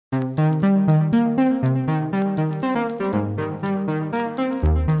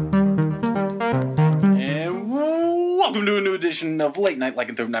edition of Late Night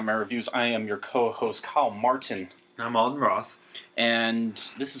Lycanthrope Nightmare Reviews. I am your co-host, Kyle Martin. I'm Alden Roth. And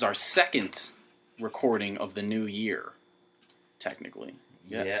this is our second recording of the new year, technically.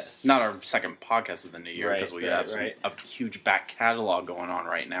 Yes. Not our second podcast of the new year, because we have a huge back catalog going on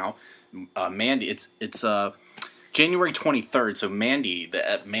right now. Mandy, it's January 23rd, so Mandy,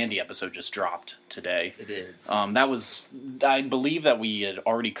 the Mandy episode just dropped today. It is. That was, I believe that we had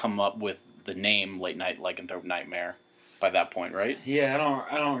already come up with the name Late Night Lycanthrope Nightmare by that point, right? Yeah,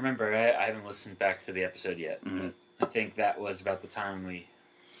 I don't remember. I haven't listened back to the episode yet. Mm-hmm. But I think that was about the time we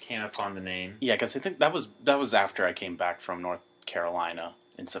came upon the name. Yeah, because I think that was after I came back from North Carolina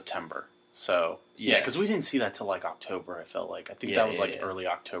in September. So yeah, because we didn't see that till like October. I felt like that was early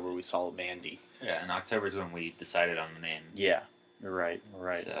October we saw Mandy. Yeah, and October is when we decided on the name. Yeah, you're right.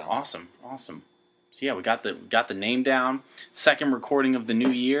 So. Awesome. So yeah, we got the name down. Second recording of the new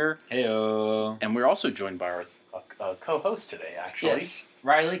year. Heyo. And we're also joined by our co-host today. Actually, yes.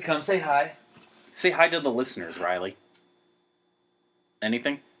 Riley, come say hi. Say hi to the listeners, Riley.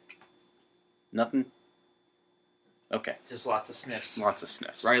 Anything? Nothing. Okay. Just lots of sniffs. Lots of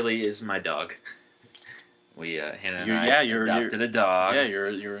sniffs. Riley is my dog. We Hannah and I adopted a dog. Yeah,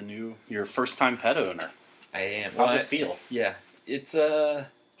 you're a first-time pet owner. I am. How's it feel? Yeah, it's Did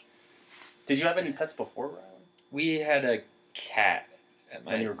you have any pets before, Riley? We had a cat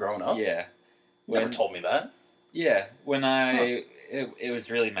when you were growing up. Yeah, you never told me that. Yeah, when it was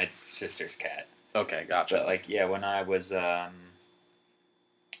really my sister's cat. Okay, gotcha. But when I was I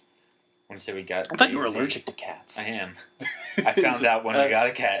want to say we got. I thought you were allergic to cats. I am. I found out when we got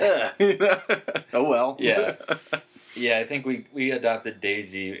a cat. Oh well. Yeah. Yeah, I think we adopted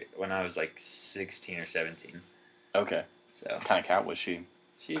Daisy when I was like 16 or 17. Okay. So what kind of cat was she?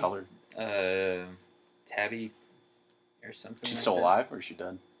 She's colored. Tabby or something. She's still alive, or is she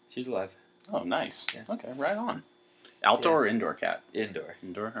dead? She's alive. Oh, nice. Yeah. Okay, right on. Outdoor or indoor cat? Indoor.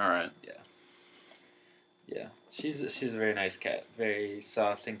 Indoor. All right. Yeah. Yeah. She's a very nice cat. Very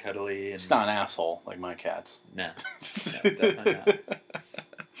soft and cuddly. And she's not an asshole like my cats. No. No, definitely not.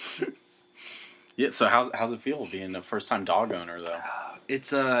 Yeah. So how's it feel being a first time dog owner though?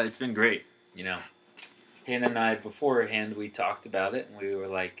 It's been great. You know, Hannah and I beforehand we talked about it and we were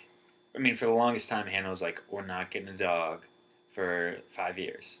like, I mean, for the longest time Hannah was like, we're not getting a dog for 5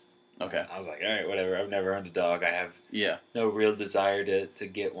 years. Okay. I was like, all right, whatever. I've never owned a dog. I have no real desire to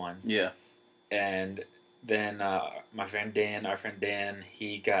get one. Yeah. And then our friend Dan,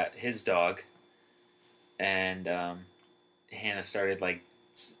 he got his dog, and Hannah started like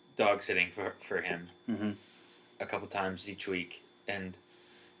dog sitting for him a couple times each week, and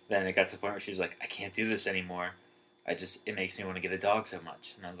then it got to the point where she was like, I can't do this anymore. It makes me want to get a dog so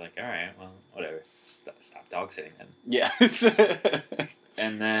much. And I was like, all right, well, whatever. Stop dog sitting then. Yeah.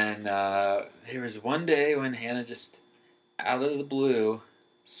 And then there was one day when Hannah just, out of the blue,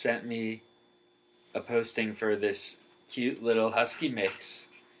 sent me a posting for this cute little husky mix.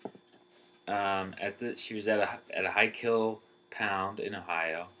 She was at a High Kill Pound in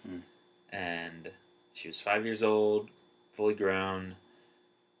Ohio, and she was 5 years old, fully grown,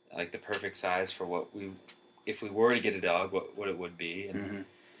 like the perfect size for if we were to get a dog, what it would be.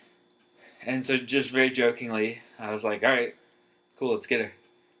 And so just very jokingly, I was like, all right, cool, let's get her.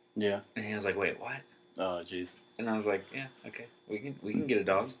 Yeah. And he was like, wait, what? Oh, jeez. And I was like, yeah, okay, we can get a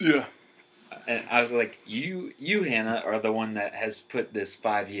dog. Yeah. And I was like, you Hannah, are the one that has put this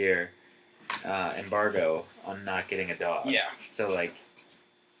 5-year embargo on not getting a dog. Yeah. So like,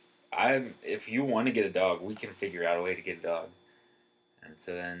 if you want to get a dog, we can figure out a way to get a dog. And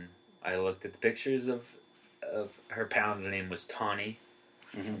so then I looked at the pictures of her pound. The name was Tawny.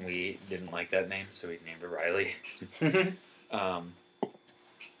 And we didn't like that name, so we named her Riley.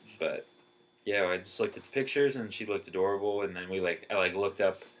 But yeah, I just looked at the pictures, and she looked adorable. And then I looked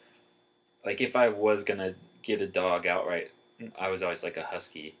up, like if I was gonna get a dog outright, I was always like a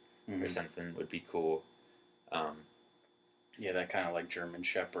husky or something would be cool. Yeah, that kind of like German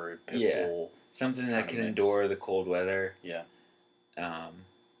Shepherd, Pit Bull. Something that can endure the cold weather. Yeah.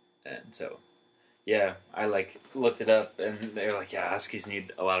 And so, yeah, I looked it up, and they were like, yeah, huskies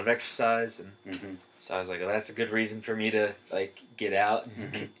need a lot of exercise, and so I was like, well, that's a good reason for me to like get out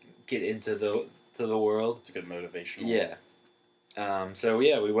and get into the world. It's a good motivation. Yeah. So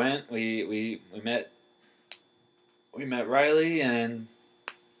yeah, we went. We met Riley, and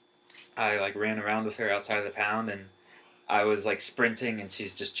I like ran around with her outside of the pound, and I was like sprinting, and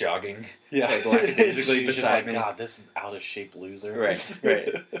she's just jogging. Yeah, like lackadaisically beside me. God, this out of shape loser. Right.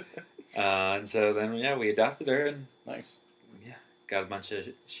 And so then we adopted her, and nice. Yeah, got a bunch of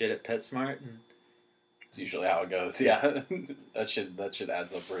shit at PetSmart, and it's usually how it goes. Yeah, that should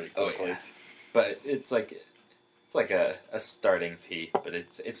adds up pretty quickly. Oh, yeah. But it's like It's like a starting fee, but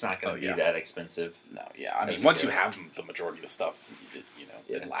it's not going to be that expensive. No, yeah. I mean, once you have the majority of the stuff,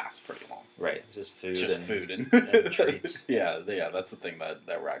 it lasts pretty long. Right. Just food and treats. Yeah. That's the thing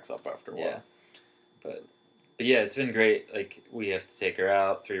that racks up after a while. Yeah. But yeah, it's been great. Like, we have to take her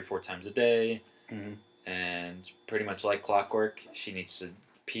out 3 or 4 times a day, and pretty much like clockwork, she needs to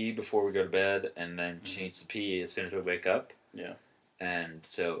pee before we go to bed, and then she needs to pee as soon as we wake up. Yeah. And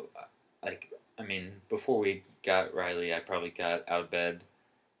so, before we got Riley, I probably got out of bed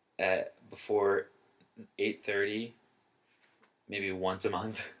at before 8:30, maybe once a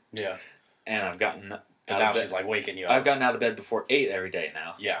month. Yeah. And I've gotten out but now she's like waking you up. I've gotten out of bed before 8 every day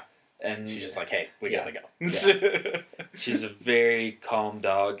now. Yeah. And she's just like, hey, we gotta go. Yeah. She's a very calm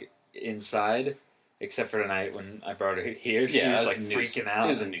dog inside, except for tonight when I brought her here. She was like freaking out. It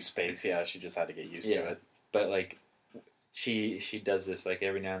was a new space. Yeah, she just had to get used to it. But like, she does this like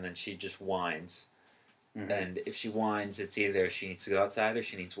every now and then. She just whines, and if she whines, it's either she needs to go outside or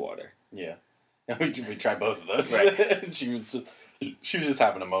she needs water. Yeah, and we tried both of those. Right. she was just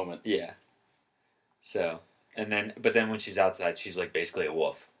having a moment. Yeah. So, but then when she's outside, she's like basically a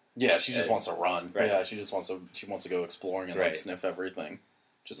wolf. Yeah, she just wants to run. Right. Yeah, she wants to go exploring and like sniff everything,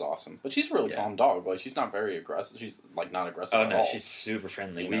 which is awesome. But she's a really calm dog. Like, she's not very aggressive. She's like not aggressive at all. Oh no, she's super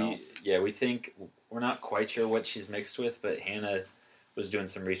friendly. We think we're not quite sure what she's mixed with, but Hannah was doing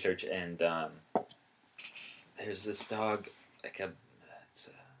some research, and there's this dog, like it's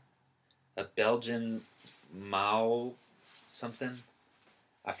a Belgian Mau something.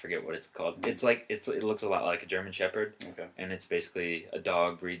 I forget what it's called. It's like it looks a lot like a German Shepherd. Okay. And it's basically a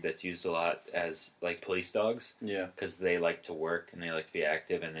dog breed that's used a lot as like police dogs. Yeah. Because they like to work and they like to be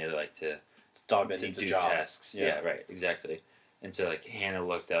active and they like to it's a dog that needs do a job. tasks. Yeah, right, exactly. And so like Hannah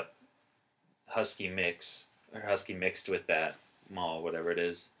looked up husky mixed with that mall, whatever it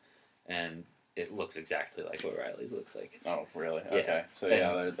is, and it looks exactly like what Riley's looks like. Oh, really? Yeah. Okay.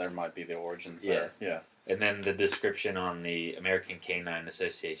 So there might be the origins there. Yeah. And then the description on the American Canine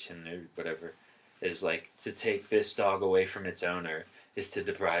Association or whatever is like, to take this dog away from its owner is to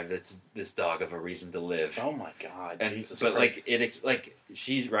deprive this dog of a reason to live. Oh my God, Jesus But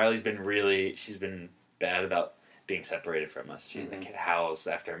Christ. Riley's been bad about being separated from us. She like howls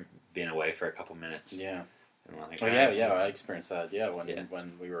after being away for a couple minutes. Yeah. And I'm like, I experienced that. Yeah,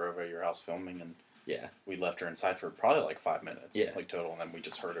 when we were over at your house filming and we left her inside for probably like 5 minutes, like total, and then we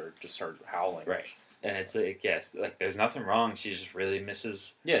just heard her howling. Right. And it's like, yes, like there's nothing wrong. She just really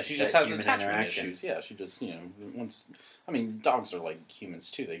misses. Yeah, she just has attachment issues. Yeah, she just dogs are like humans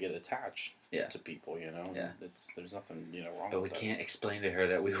too. They get attached to people. Yeah. There's nothing wrong. But with we can't explain to her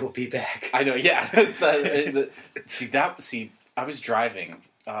that we will be back. I know. Yeah, I was driving.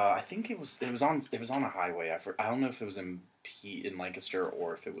 I think it was on a highway. I don't know if it was in Lancaster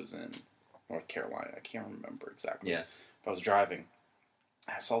or if it was in North Carolina. I can't remember exactly. Yeah. But I was driving.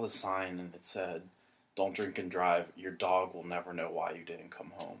 I saw this sign and it said, "Don't drink and drive. Your dog will never know why you didn't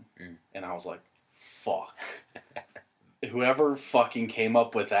come home." And I was like, fuck. Whoever fucking came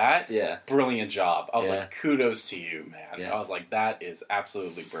up with that, brilliant job. I was like, kudos to you, man. Yeah. I was like, that is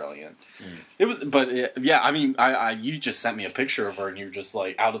absolutely brilliant. It was, but you just sent me a picture of her and you were just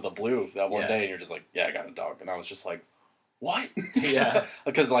like, out of the blue that one day, and you're just like, yeah, I got a dog. And I was just like, what? Yeah.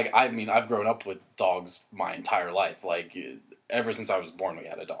 Because I've grown up with dogs my entire life. Like, ever since I was born, we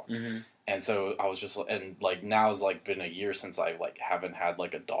had a dog. And so I was just, and like now it's like been a year since I like haven't had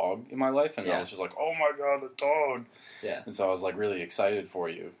like a dog in my life, and I was just like, oh my God, a dog. Yeah. And so I was like really excited for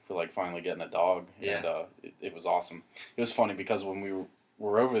you for like finally getting a dog. Yeah. And it was awesome. It was funny because when we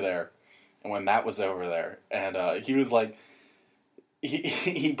were over there, and when Matt was over there, and he was like,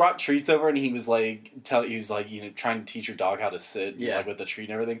 he brought treats over, and he was like trying to teach your dog how to sit, like with the treat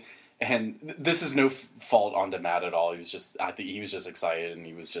and everything. And this is no fault on Matt at all. I think he was just excited, and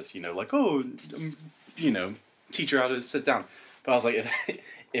he was just, like, oh, teach her how to sit down. But I was like,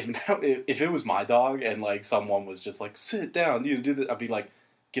 if it was my dog and like someone was just like, sit down, do this, I'd be like,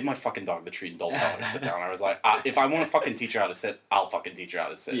 give my fucking dog the treat and don't tell her to sit down. I was like, if I want to fucking teach her how to sit, I'll fucking teach her how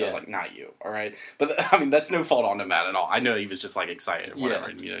to sit. Yeah. I was like, not you, all right? But that's no fault on Matt at all. I know he was just like excited,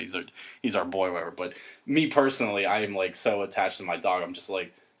 whatever. Yeah. And, he's our boy, whatever. But me personally, I am like so attached to my dog. I'm just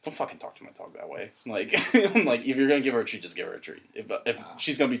like, don't fucking talk to my dog that way. Like, I'm like, if you're gonna give her a treat, just give her a treat. If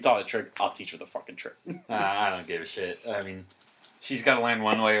she's gonna be taught a trick, I'll teach her the fucking trick. I don't give a shit. I mean, she's got to learn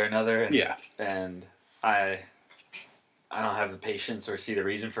one way or another. And, and I don't have the patience or see the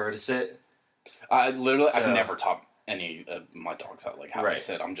reason for her to sit. I've never taught any of my dogs how to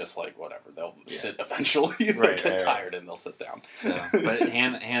sit. I'm just like, whatever. They'll sit eventually. They'll get tired and they'll sit down. So, but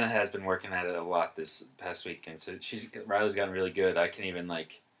Hannah has been working at it a lot this past week, and so Riley's gotten really good. I can even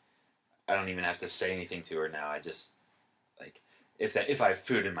I don't even have to say anything to her now. I just like if I have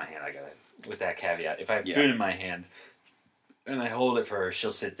food in my hand, I gotta with that caveat. If I have food in my hand and I hold it for her,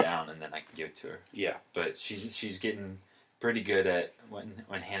 she'll sit down and then I can give it to her. Yeah. But she's getting pretty good at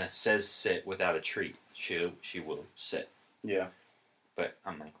when Hannah says sit without a treat, she will sit. Yeah. But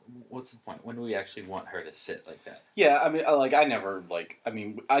I'm like, what's the point? When do we actually want her to sit like that? Yeah, I mean,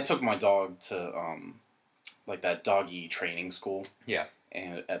 I took my dog to, like, that doggy training school. Yeah.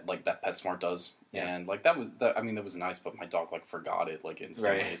 And, like, that PetSmart does. Yeah. And, like, that was nice, but my dog, like, forgot it, like,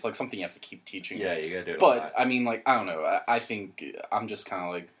 instantly. Right. It's, like, something you have to keep teaching. Yeah, you gotta do it But, a lot. I mean, like, I don't know. I think I'm just kind of,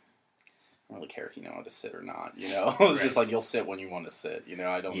 like, I don't really care if you know how to sit or not, you know? It's just, like, you'll sit when you want to sit, you know?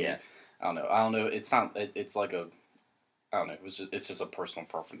 I don't know. It's not, it's like a, I don't know. It's just a personal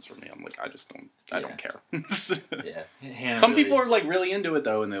preference for me. I'm like, I don't care. Yeah. Hannah Some people are like really into it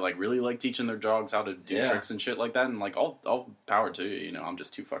though, and they like really like teaching their dogs how to do tricks and shit like that. And like, I'll power to you. You know, I'm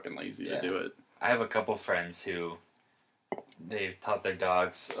just too fucking lazy to do it. I have a couple friends who they've taught their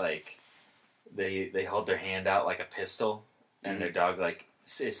dogs like they hold their hand out like a pistol, and their dog like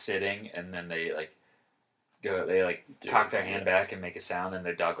is sitting, and then they like. Cock their hand back and make a sound, and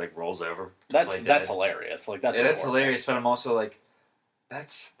their dog like rolls over. That's hilarious. Like that's hilarious. But I'm also like, that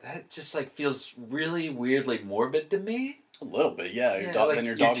just like feels really weirdly morbid to me. A little bit, yeah. Your dog, like, then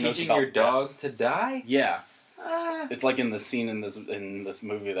your dog you're knows teaching about your dog to die. Yeah, it's like in the scene in this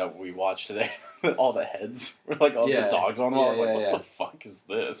movie that we watched today, with all the heads, like all the dogs on them. I was like, what the fuck is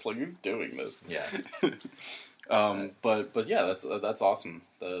this? Like, who's doing this? Yeah. But yeah, that's awesome.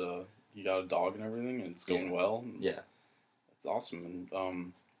 That you got a dog and everything, and it's going well. Yeah, it's awesome.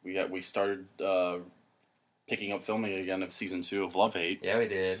 And we started picking up filming again of season 2 of Love Hate. Yeah, we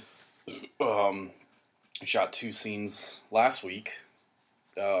did. We shot 2 scenes last week.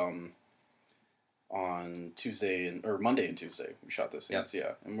 On Monday and Tuesday, we shot those scenes.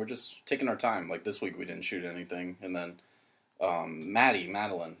 Yeah, and we're just taking our time. Like this week, we didn't shoot anything, and then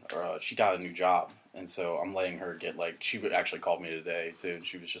Madeline, she got a new job. And so I'm letting her get, like, she actually called me today, too, and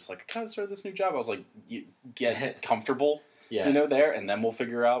she was just like, I kind of started this new job. I was like, get comfortable, you know, there, and then we'll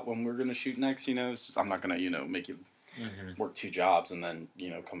figure out when we're going to shoot next, you know. It's just, I'm not going to, you know, make you work 2 jobs and then, you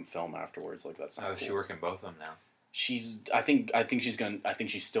know, come film afterwards. Like, that's not cool. Is she working both of them now? I think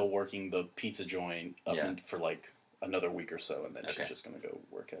she's still working the pizza joint for, like, another week or so, and then she's just going to go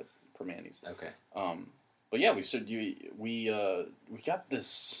work at Permanis. Okay. But yeah, we got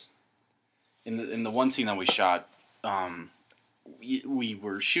this... In the one scene that we shot, we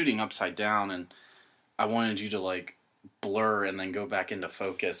were shooting upside down, and I wanted you to like blur and then go back into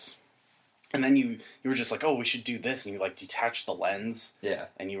focus, and then you were just like, oh, we should do this, and you like detached the lens,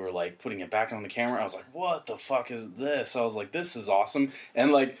 and you were like putting it back on the camera. I was like, what the fuck is this? I was like, this is awesome,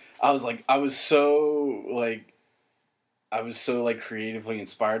 and like I was so like creatively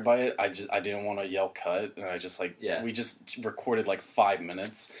inspired by it. I didn't want to yell cut, and I just like we just recorded like 5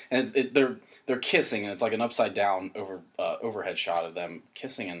 minutes, and they're kissing, and it's like an upside down overhead shot of them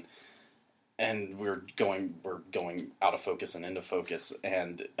kissing, and we're going out of focus and into focus,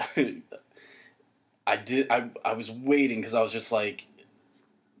 and I was waiting because I was just like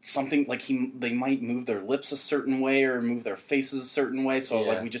something like they might move their lips a certain way or move their faces a certain way, so I was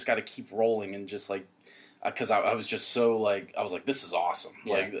like, we just got to keep rolling and just like. Because I was just so like I was like, this is awesome.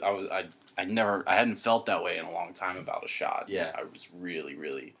 Like I hadn't felt that way in a long time about a shot. Yeah, I was really,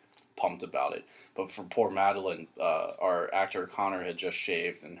 really pumped about it. But for poor Madeline, our actor Connor had just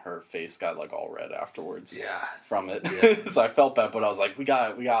shaved, and her face got like all red afterwards. Yeah, from it. Yeah. So I felt bad, but I was like, we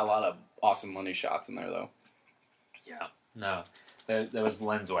got a lot of awesome money shots in there though. Yeah, no, that was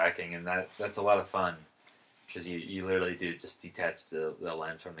lens whacking, and that's a lot of fun. Because you literally do just detach the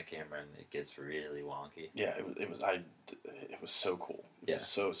lens from the camera, and it gets really wonky. Yeah, it was so cool. It was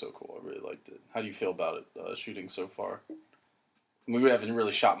so cool. I really liked it. How do you feel about it shooting so far? We haven't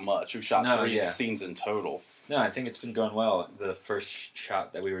really shot much. We've shot 3 scenes in total. No, I think it's been going well. The first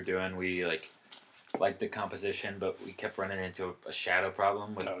shot that we were doing, we liked the composition, but we kept running into a shadow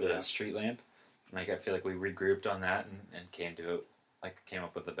problem with the street lamp. Like I feel like we regrouped on that and came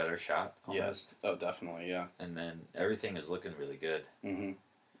up with a better shot almost. Yeah. Oh, definitely, yeah. And then everything is looking really good. Mm-hmm.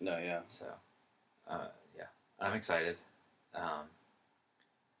 No, yeah. So, I'm excited.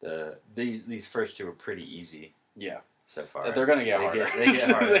 These first 2 are pretty easy. Yeah. So far. They're going to get harder. They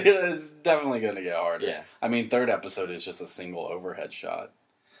get harder. It's definitely going to get harder. Yeah. I mean, 3rd episode is just a single overhead shot.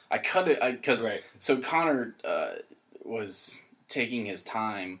 I cut it, because... So Connor was taking his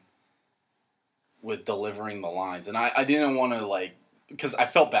time with delivering the lines, and I didn't want to, like... Because I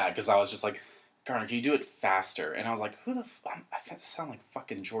felt bad, because I was just like, Garner, can you do it faster? And I was like, who the I sound like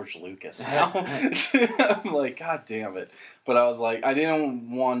fucking George Lucas now. I'm like, God damn it. But I was like, I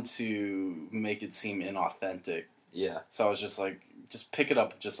didn't want to make it seem inauthentic. Yeah. So I was just like, just pick it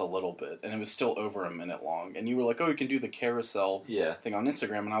up just a little bit. And it was still over a minute long. And you were like, oh, you can do the carousel thing on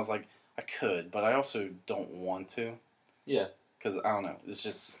Instagram. And I was like, I could, but I also don't want to. Yeah. Because, I don't know, it's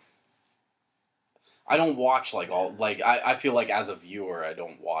just... I don't watch, like, all... Like, I feel like as a viewer, I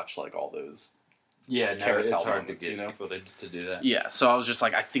don't watch, like, all those... Yeah, no, it's hard to get people to do that. Yeah, so I was just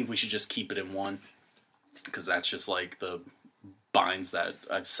like, I think we should just keep it in one. Because that's just, like, the binds that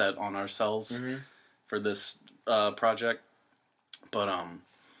I've set on ourselves for this project. But,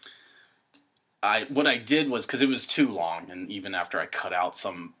 what I did was, because it was too long, and even after I cut out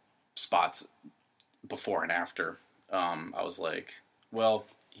some spots before and after, I was like, well,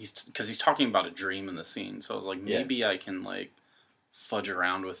 because he's talking about a dream in the scene, so I was like, maybe I can, like, fudge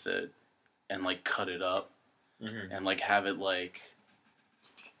around with it and, like, cut it up and, like, have it, like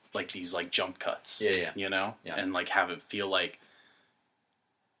these, like, jump cuts, you know? Yeah. And, like, have it feel like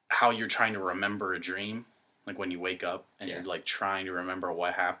how you're trying to remember a dream, like, when you wake up and you're, like, trying to remember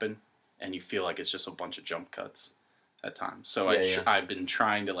what happened, and you feel like it's just a bunch of jump cuts at times. So I've been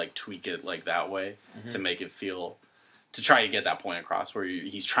trying to, like, tweak it, like, that way to make it feel... To try to get that point across, where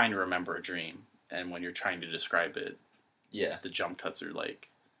he's trying to remember a dream, and when you're trying to describe it, the jump cuts are, like,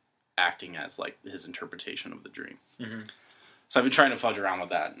 acting as, like, his interpretation of the dream. So I've been trying to fudge around with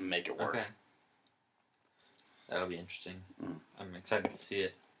that and make it work. Okay. That'll be interesting. I'm excited to see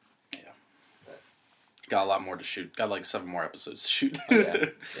it. Yeah. Got a lot more to shoot. Got, like, 7 more episodes to shoot.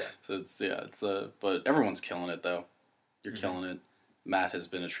 So but everyone's killing it, though. You're killing it. Matt has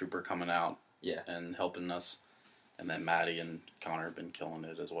been a trooper coming out and helping us. And then Maddie and Connor have been killing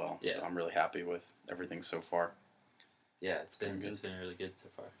it as well. Yeah. So I'm really happy with everything so far. Yeah, it's been really good so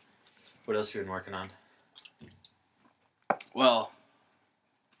far. What else have you been working on? Well,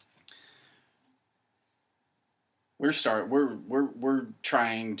 we're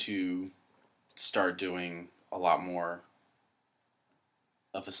trying to start doing a lot more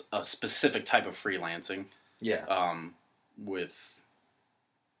of a specific type of freelancing. Yeah. With...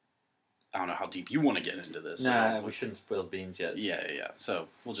 I don't know how deep you want to get into this. Nah, we shouldn't spill beans yet. Yeah. So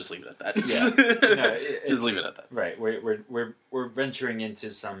we'll just leave it at that. Yeah, just leave it at that. Right. We're venturing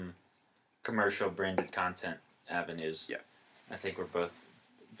into some commercial branded content avenues. Yeah, I think we're both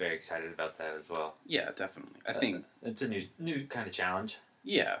very excited about that as well. Yeah, definitely. I think it's a new kind of challenge.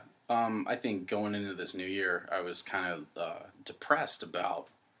 Yeah. I think going into this new year, I was kind of depressed about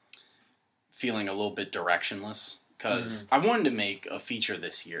feeling a little bit directionless because I wanted to make a feature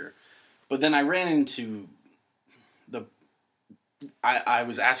this year. But then I ran into I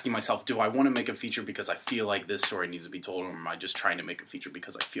was asking myself, do I want to make a feature because I feel like this story needs to be told, or am I just trying to make a feature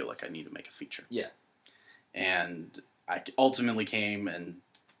because I feel like I need to make a feature? Yeah. And I ultimately came and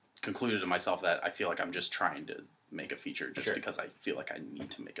concluded to myself that I feel like I'm just trying to make a feature just because I feel like I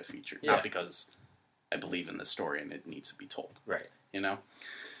need to make a feature. Yeah. Not because I believe in this story and it needs to be told. Right. You know?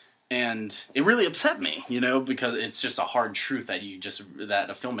 And it really upset me, you know, because it's just a hard truth that that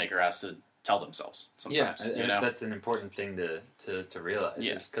a filmmaker has to tell themselves sometimes. Yeah, you know? That's an important thing to realize.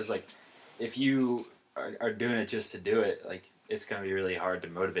 Yeah. Because, like, if you are doing it just to do it, like, it's going to be really hard to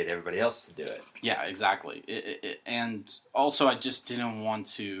motivate everybody else to do it. Yeah, exactly. And also, I just didn't want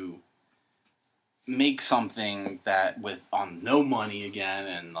to make something that on no money again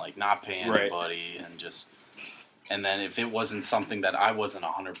and, like, not pay anybody and just... And then if it wasn't something that I wasn't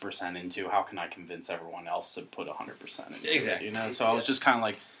 100% into, how can I convince everyone else to put 100% into it? You know? So I was just kind of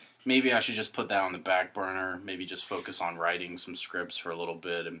like, maybe I should just put that on the back burner, maybe just focus on writing some scripts for a little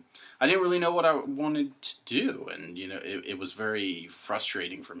bit. And I didn't really know what I wanted to do. And, you know, it was very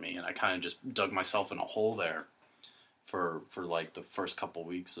frustrating for me. And I kind of just dug myself in a hole there for like the first couple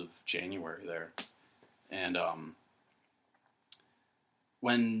weeks of January there. And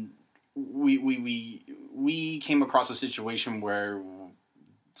when... We came across a situation where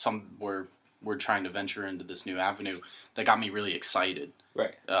we're trying to venture into this new avenue that got me really excited.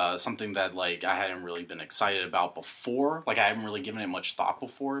 Right. Something that, like, I hadn't really been excited about before. Like, I haven't really given it much thought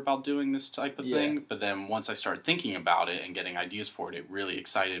before about doing this type of thing. But then once I started thinking about it and getting ideas for it, it really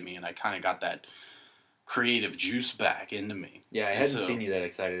excited me, and I kind of got that creative juice back into me. Yeah, I hadn't seen you that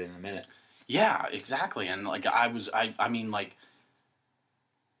excited in a minute. Yeah, exactly. And, like, I mean, like,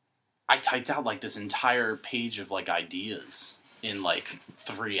 I typed out, like, this entire page of, like, ideas in, like,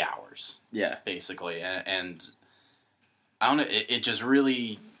 3 hours. Yeah. Basically. And I don't know, it just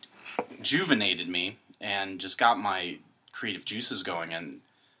really juvenated me and just got my creative juices going. And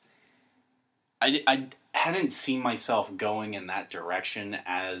I hadn't seen myself going in that direction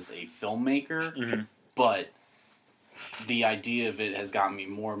as a filmmaker, but the idea of it has gotten me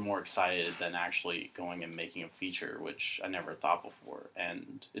more and more excited than actually going and making a feature, which I never thought before.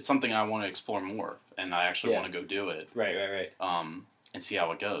 And it's something I want to explore more, and I actually want to go do it. Right. And see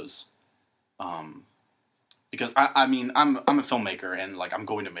how it goes. Because I mean, I'm a filmmaker, and like I'm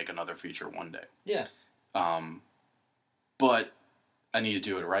going to make another feature one day. Yeah. But I need to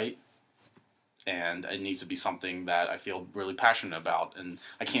do it right, and it needs to be something that I feel really passionate about, and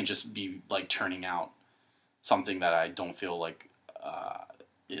I can't just be like turning out something that I don't feel like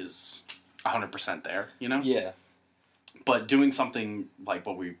is 100% there, you know? Yeah. But doing something like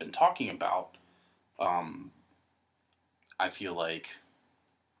what we've been talking about, I feel like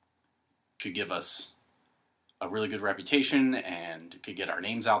could give us a really good reputation and could get our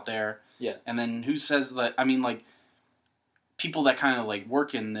names out there. Yeah. And then who says that? I mean, like, people that kind of like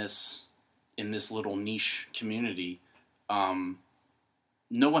work in this little niche community,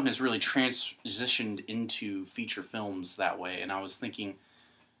 no one has really transitioned into feature films that way. And I was thinking,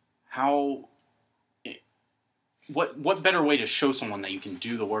 what better way to show someone that you can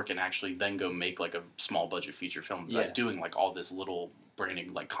do the work and actually then go make like a small budget feature film, doing like all this little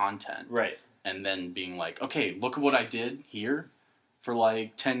branding like content, right? And then being like, okay, look at what I did here for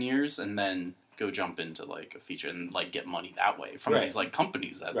like 10 years, and then go jump into like a feature and like get money that way from these like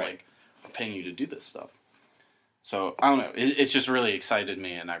companies that like are paying you to do this stuff. So I don't know. It's just really excited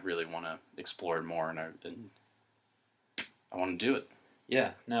me, and I really want to explore it more, and I want to do it.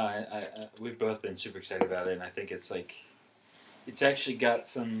 Yeah, no, I we've both been super excited about it, and I think it's like it's actually got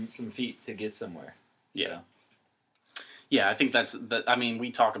some feet to get somewhere. Yeah. So. Yeah, I think that's that. I mean,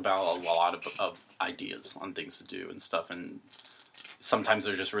 we talk about a lot of ideas on things to do and stuff, and sometimes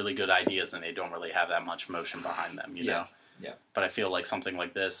they're just really good ideas, and they don't really have that much motion behind them, you know? Yeah. But I feel like something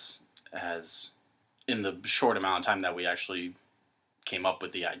like this has, in the short amount of time that we actually came up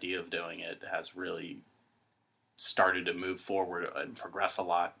with the idea of doing it, has really started to move forward and progress a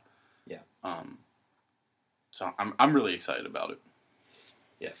lot. Yeah. So I'm really excited about it.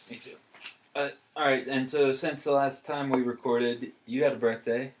 Yeah, me too. All right, and so since the last time we recorded, you had a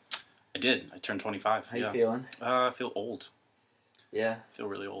birthday. I did. I turned 25. How you feeling? I feel old. Yeah. I feel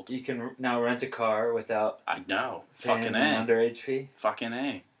really old. You can now rent a car without I know. Fucking an underage fee. Fucking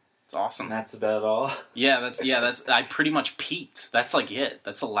A. It's awesome. And that's about all. Yeah, that's I pretty much peaked. That's like it.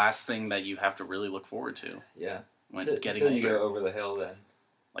 That's the last thing that you have to really look forward to. Yeah. Getting until you go over the hill then.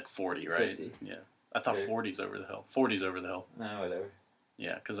 Like 40, right? 50. Yeah. I thought 40's over the hill. 40's over the hill. No, whatever.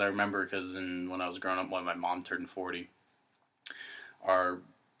 Yeah, because I remember when I was growing up, when my mom turned 40, our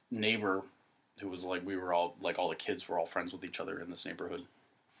neighbor, who was like, we were all, like all the kids were all friends with each other in this neighborhood.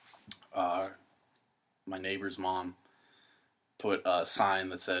 My neighbor's mom put a sign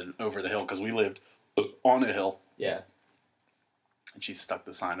that said over the hill, because we lived on a hill. Yeah. And she stuck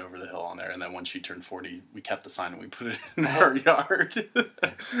the sign over the hill on there, and then when she turned 40, we kept the sign and we put it in our yard.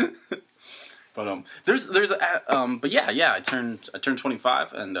 But but yeah, I turned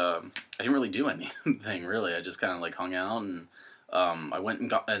 25, and I didn't really do anything really. I just kind of like hung out, and I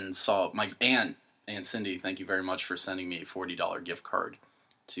went and saw my Aunt Cindy. Thank you very much for sending me a $40 gift card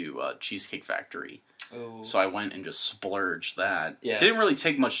to Cheesecake Factory. Oh. So I went and just splurged that. Yeah. Didn't really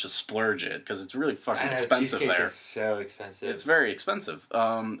take much to splurge it, because it's really fucking expensive cheesecake there. Is so expensive. It's very expensive.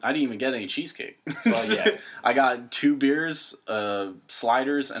 I didn't even get any cheesecake. Well, yeah. I got 2 beers,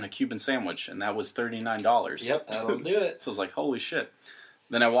 sliders, and a Cuban sandwich, and that was $39. Yep, that'll do it. So I was like, holy shit.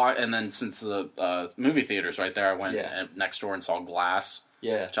 Then and then since the movie theater's right there, I went next door and saw Glass.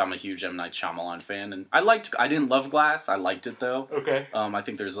 Yeah. Which I'm a huge M. Night Shyamalan fan, and I didn't love Glass. I liked it though. Okay. I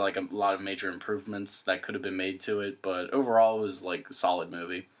think there's like a lot of major improvements that could have been made to it, but overall it was like a solid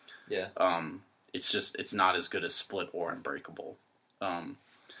movie. Yeah. It's not as good as Split or Unbreakable. But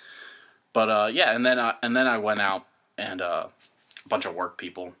yeah, and then I went out, and a bunch of work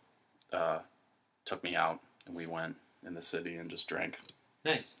people took me out, and we went in the city and just drank.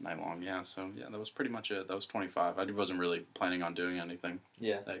 Nice. Night long, yeah. So yeah, that was pretty much it. That was 25. I wasn't really planning on doing anything.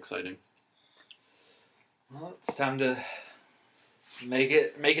 Yeah. That exciting. Well, it's time to make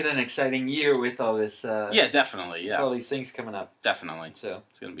it an exciting year with all this. Yeah, definitely. Yeah. All these things coming up. Definitely. So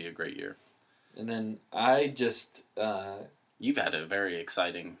it's gonna be a great year. And then I just. You've had a very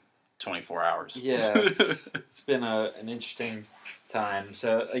exciting 24 hours. Yeah, it's been an interesting time.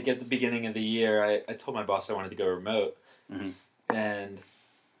 So like at the beginning of the year, I told my boss I wanted to go remote. Mm-hmm. And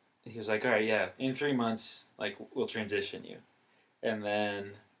he was like, all right, yeah, in 3 months, like, we'll transition you. And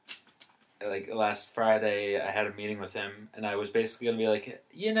then, like, last Friday, I had a meeting with him, and I was basically going to be like,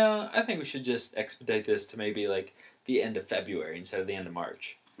 I think we should just expedite this to maybe, like, the end of February instead of the end of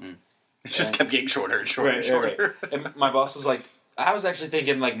March. Mm. It just kept getting shorter and shorter and shorter. Right. And my boss was like, I was actually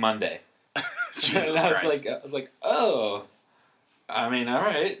thinking like Monday. Jesus Christ. I was like, oh. I mean, all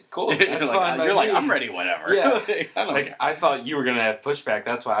right, cool. That's fine. You're like, I'm ready whenever. Yeah. I thought you were going to have pushback.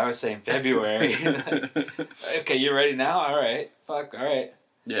 That's why I was saying February. Okay, you ready now? All right. Fuck, all right.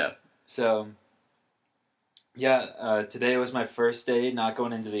 Yeah. So, yeah, today was my first day not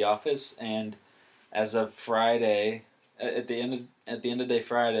going into the office, and as of Friday, at the end of day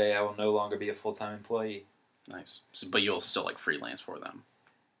Friday, I will no longer be a full-time employee. Nice. So, but you'll still like freelance for them.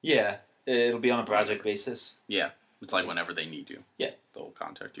 Yeah, it'll be on a project basis. Yeah, it's like whenever they need you. Yeah, they'll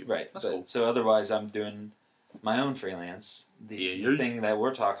contact you. Right. That's cool. So otherwise, I'm doing my own freelance. The thing that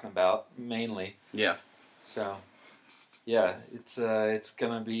we're talking about mainly. Yeah. So, yeah, it's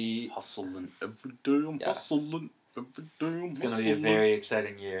gonna be hustling every day. I'm hustling every day. It's gonna be a very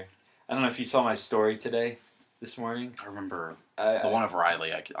exciting year. I don't know if you saw my story today. This morning, I remember the one of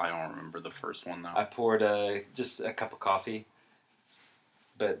Riley. I don't remember the first one though. I poured just a cup of coffee,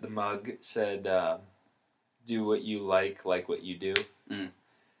 but the mug said, "Do what you like what you do." Mm.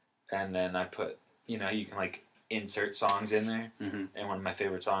 And then I put, you can like insert songs in there. Mm-hmm. And one of my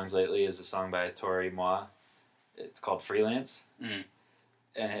favorite songs lately is a song by Tori Moi. It's called Freelance. Mm.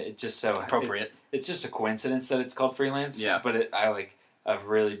 And it just so appropriate. It's just a coincidence that it's called Freelance. Yeah. But I've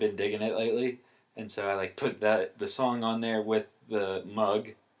really been digging it lately. And so I put the song on there with the mug,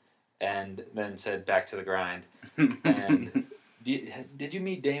 and then said "Back to the Grind." And did you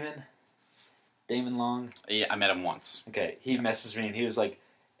meet Damon? Damon Long? Yeah, I met him once. Okay, he messaged me and he was like,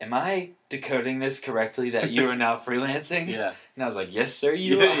 "Am I decoding this correctly that you are now freelancing?" Yeah. And I was like, "Yes, sir,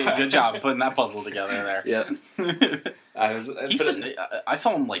 you are." Good job putting that puzzle together there. Yep. I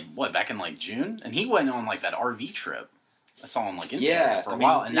saw him back in June, and he went on that RV trip. I saw him Instagram for a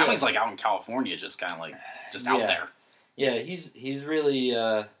while, and now he's out in California, just kind of just out there. Yeah, he's really.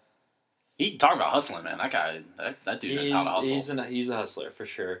 He talk about hustling, man. That guy, that dude knows how to hustle. He's a hustler for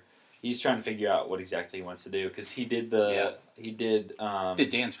sure. He's trying to figure out what exactly he wants to do because he did did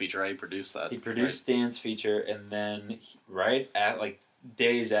Dan's feature. Right? He produced that. He produced Dan's feature, and then right at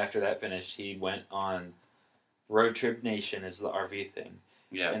days after that finished, he went on Road Trip Nation is the RV thing.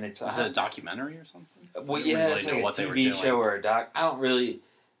 Yeah, and it's was it a documentary or something? Well, yeah, it's like a TV show or a doc. I don't really.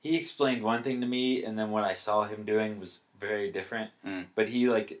 He explained one thing to me, and then what I saw him doing was very different. Mm. But he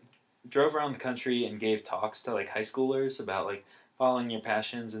drove around the country and gave talks to high schoolers about following your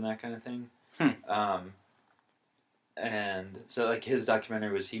passions and that kind of thing. And so his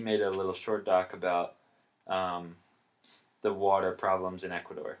documentary was he made a little short doc about the water problems in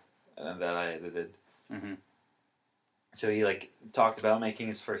Ecuador that I edited. Mm-hmm. So he talked about making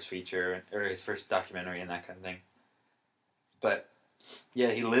his first feature or his first documentary and that kind of thing. But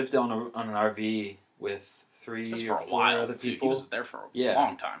yeah, he lived on an RV with three or four other people. He was there for a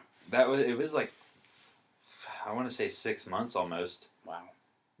long time. It was I want to say 6 months almost. Wow.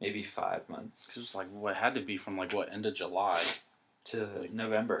 Maybe 5 months. It was what had to be from end of July to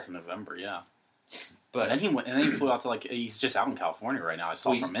November. To November, yeah. But and then he flew out to he's just out in California right now. I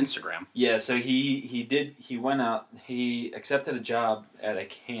saw from Instagram. Yeah, so he went out. He accepted a job at a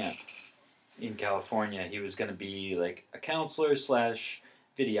camp in California. He was going to be a counselor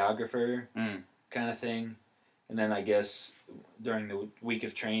 / videographer kind of thing. And then I guess during the week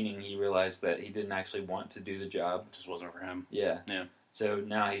of training, he realized that he didn't actually want to do the job. It just wasn't for him. Yeah. Yeah. So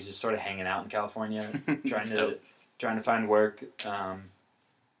now he's just sort of hanging out in California, trying to find work.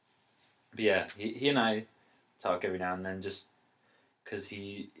 But yeah, he and I talk every now and then, just because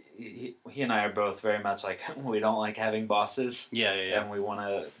he and I are both very much we don't like having bosses. Yeah. And we want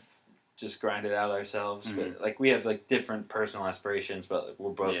to just grind it out ourselves. Mm-hmm. But we have different personal aspirations, but we're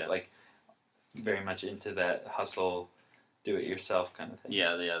both very much into that hustle, do it yourself kind of thing.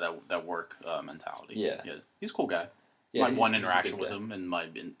 Yeah, that work mentality. Yeah, he's a cool guy. Yeah, my one interaction with him and my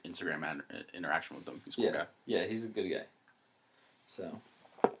Instagram interaction with him. He's a cool guy. Yeah, he's a good guy. So,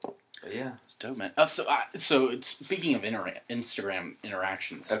 but yeah, it's dope, man. So speaking of Instagram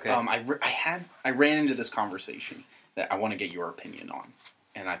interactions, okay. I ran into this conversation that I want to get your opinion on,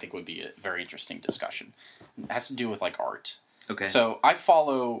 and I think would be a very interesting discussion. It has to do with art. Okay. So I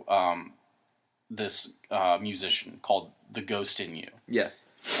follow this musician called The Ghost in You. Yeah.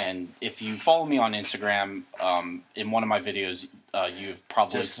 And if you follow me on Instagram, in one of my videos, you've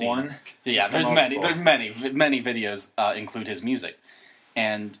probably just seen one. Yeah, there's many videos include his music,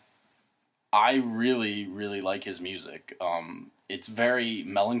 and I really, really like his music. It's very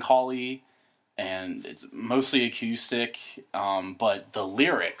melancholy, and it's mostly acoustic, but the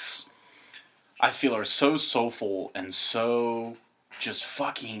lyrics, I feel, are so soulful and so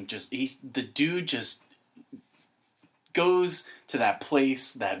the dude just goes to that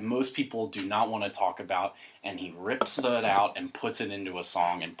place that most people do not want to talk about, and he rips it out and puts it into a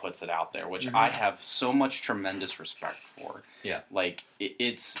song and puts it out there, which I have so much tremendous respect for. Yeah. Like,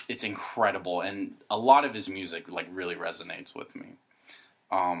 it's incredible, and a lot of his music, like, really resonates with me.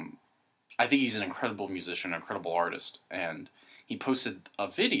 I think he's an incredible musician, an incredible artist, and he posted a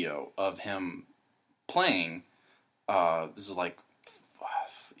video of him playing, this is like,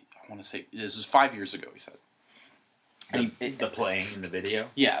 I want to say, this was 5 years ago, he said. The playing in the video?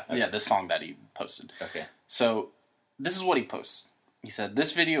 Yeah, okay. Yeah, the song that he posted. Okay. So, this is what he posts. He said,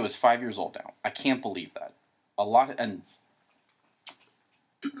 "This video is 5 years old now. I can't believe that. And...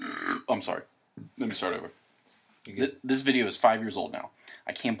 I'm sorry. Let me start over. This video is 5 years old now.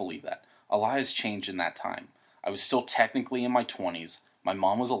 I can't believe that. A lot has changed in that time. I was still technically in my 20s. My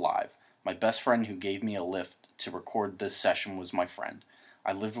mom was alive. My best friend who gave me a lift to record this session was my friend.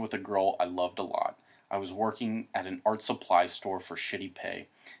 I lived with a girl I loved a lot. I was working at an art supply store for shitty pay,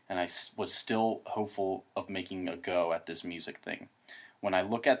 and I was still hopeful of making a go at this music thing. When I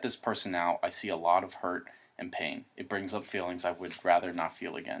look at this person now, I see a lot of hurt and pain. It brings up feelings I would rather not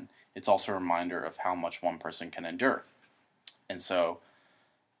feel again. It's also a reminder of how much one person can endure." And so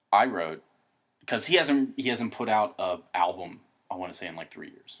I wrote, because he hasn't put out an album, I want to say, in like 3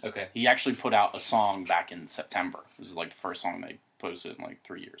 years. Okay. He actually put out a song back in September. It was like the first song they posted in like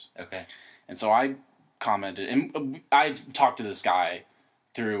 3 years. Okay. And so I commented, and I've talked to this guy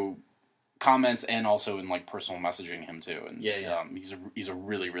through comments and also in like personal messaging him too. And yeah. He's a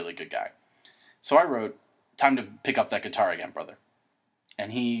really, really good guy. So I wrote, "Time to pick up that guitar again, brother."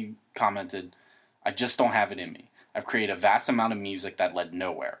 And he commented, "I just don't have it in me. I've created a vast amount of music that led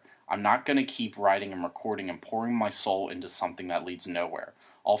nowhere. I'm not going to keep writing and recording and pouring my soul into something that leads nowhere,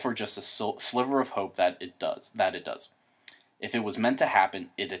 all for just a sliver of hope that it does. If it was meant to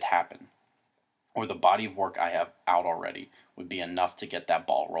happen, it'd happen. Or the body of work I have out already would be enough to get that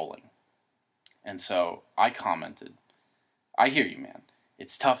ball rolling." And so I commented, "I hear you, man.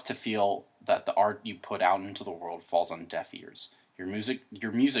 It's tough to feel that the art you put out into the world falls on deaf ears. Your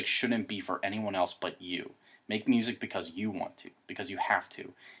music shouldn't be for anyone else but you. Make music because you want to, because you have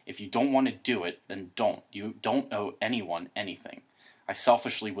to. If you don't want to do it, then don't. You don't owe anyone anything. I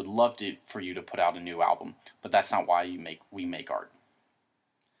selfishly would love for you to put out a new album, but that's not why we make art."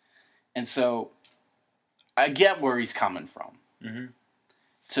 And so I get where he's coming from. Mm-hmm.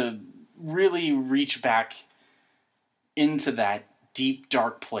 To really reach back into that deep,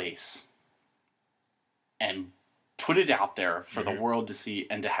 dark place and put it out there for the world to see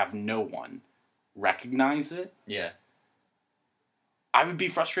and to have no one recognize it. Yeah. I would be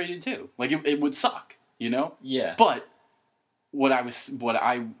frustrated too. Like, it would suck, you know? Yeah. But what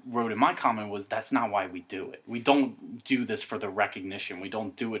I wrote in my comment was, that's not why we do it. We don't do this for the recognition. We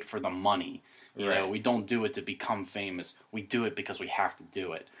don't do it for the money. You know, we don't do it to become famous. We do it because we have to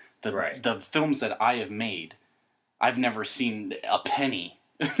do it. The films that I have made, I've never seen a penny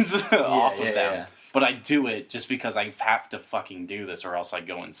off of them. Yeah. But I do it just because I have to fucking do this or else I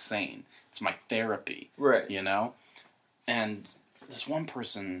go insane. It's my therapy. Right. You know? And this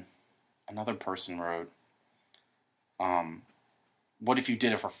another person wrote, "What if you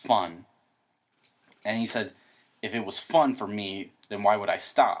did it for fun?" And he said, "If it was fun for me, then why would I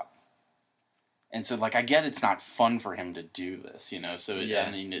stop?" And so, like, I get it's not fun for him to do this, you know? So, I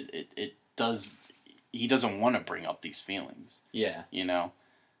mean, it does... He doesn't want to bring up these feelings. Yeah. You know?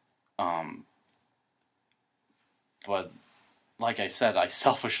 But, like I said, I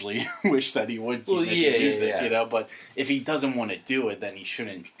selfishly wish that he would keep making music, you know? But if he doesn't want to do it, then he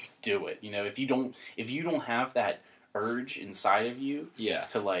shouldn't do it, you know? If you don't have that urge inside of you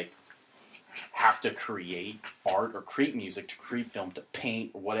to, like, have to create art or create music, to create film, to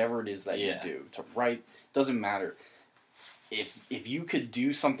paint, or whatever it is that you do, to write, doesn't matter. If you could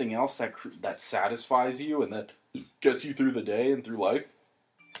do something else that satisfies you and that gets you through the day and through life,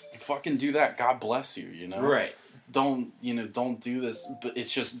 fucking do that. God bless you, you know? Right. Don't do this, but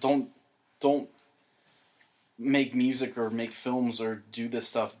it's just don't make music or make films or do this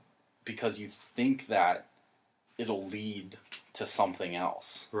stuff because you think that it'll lead to something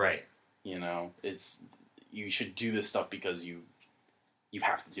else. Right. You know, you should do this stuff because you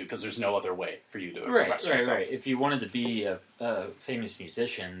have to do it, because there's no other way for you to express yourself. Right. If you wanted to be a famous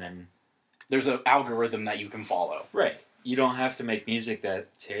musician, then there's an algorithm that you can follow. Right. You don't have to make music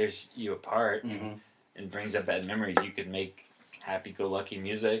that tears you apart and brings up bad memories. You could make happy-go-lucky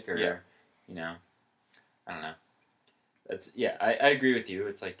music, or you know, I don't know. I agree with you.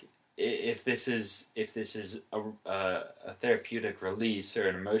 It's like, if this is a therapeutic release or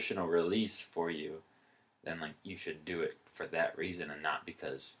an emotional release for you, then, like, you should do it for that reason and not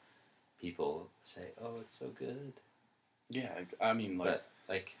because people say, "Oh, it's so good." Yeah, I mean, but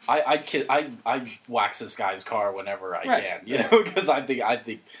I wax this guy's car whenever I can, you know, because I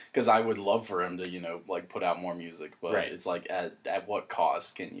think because I would love for him to, you know, like put out more music, but it's like at what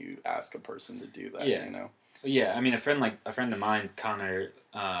cost can you ask a person to do that? You know. Yeah, I mean, a friend of mine, Connor,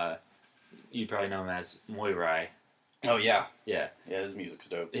 you probably know him as Moirai. Oh yeah, yeah. His music's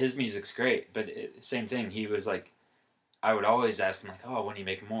dope. His music's great, but same thing. He was like, I would always ask him like, "Oh, when are you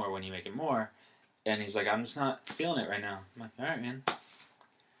making more? When are you making more?" And he's like, "I'm just not feeling it right now." I'm like, "All right, man,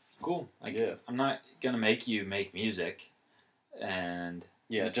 cool. Like, I'm not gonna make you make music, and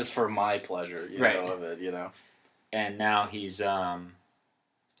just for my pleasure, you know, of it, you know." And now he's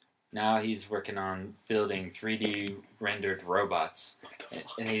working on building 3D rendered robots,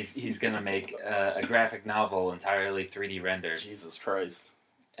 and he's gonna make a graphic novel entirely 3D rendered. Jesus Christ!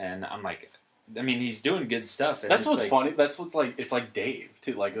 And I'm like, I mean, he's doing good stuff. That's what's funny. That's what's like. It's like Dave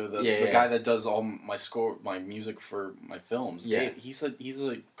too, like the guy that does all my music for my films. Yeah. Dave, he's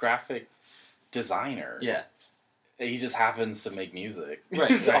a graphic designer. Yeah. He just happens to make music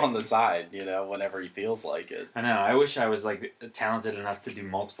right. on the side, you know, whenever he feels like it. I know. I wish I was like talented enough to do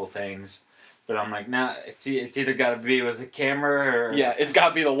multiple things, but I'm like, nah. It's either got to be with a camera or it's got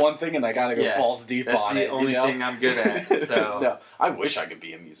to be the one thing, and I got to go balls deep on it. That's the only thing I'm good at. So no, I wish I could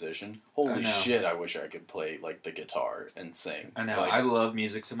be a musician. Holy shit! I wish I could play like the guitar and sing. I know. Like, I love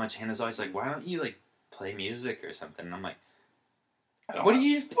music so much. Hannah's always like, "Why don't you like play music or something?" And I'm like, What do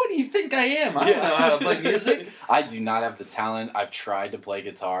you think I am? I don't know how to play music. I do not have the talent. I've tried to play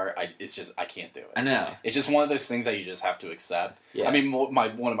guitar. It's just I can't do it. I know. It's just one of those things that you just have to accept. Yeah. I mean,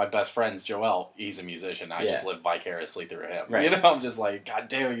 one of my best friends, Joel, he's a musician. I just live vicariously through him. Right. You know, I'm just like, God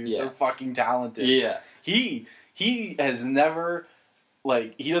damn, you're so fucking talented. Yeah. He has never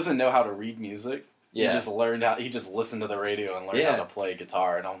he doesn't know how to read music. Yeah. He just listened to the radio and learned how to play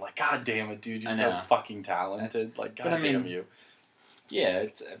guitar. And I'm like, God damn it, dude, you're so fucking talented. God damn you. Yeah,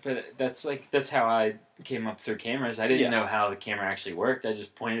 but that's how I came up through cameras. I didn't know how the camera actually worked. I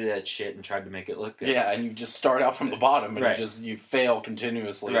just pointed at shit and tried to make it look good. Yeah, and you just start out from the bottom and you fail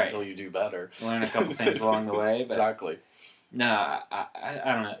continuously until you do better. Learn a couple things along the way. But exactly. No, I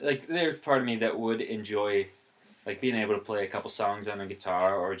don't know. Like, there's part of me that would enjoy like being able to play a couple songs on a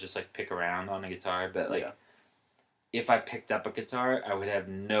guitar or just like pick around on a guitar. But if I picked up a guitar, I would have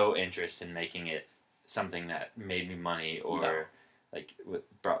no interest in making it something that made me money or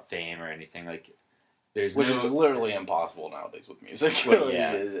brought fame or anything. Which is literally impossible nowadays with music. Well,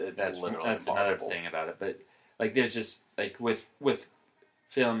 it's that's literally that's impossible. Another thing about it. But there's just with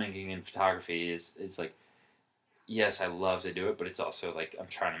filmmaking and photography is yes, I love to do it, but it's also I'm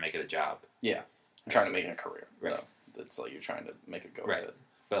trying to make it a job. Yeah, I'm trying to make it a career. Right, that's you're trying to make it go. Right,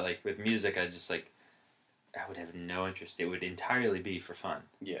 but with music, I just I would have no interest. It would entirely be for fun.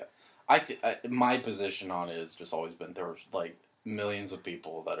 Yeah, my position on it has just always been there's millions of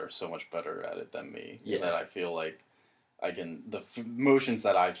people that are so much better at it than me. Yeah. That I feel like I can the emotions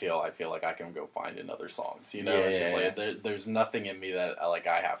that I feel like I can go find in other songs. You know, it's just there's nothing in me that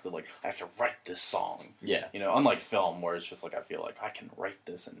I have to write this song. Yeah, you know, unlike film where it's just I feel like I can write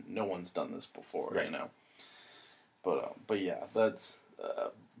this and no one's done this before. Right. You know, but yeah, that's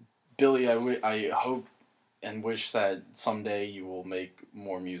Billy. I hope and wish that someday you will make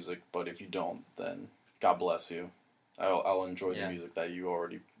more music. But if you don't, then God bless you. I'll enjoy the music that you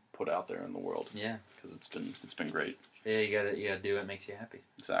already put out there in the world. Yeah, because it's been great. Yeah, you gotta do what makes you happy.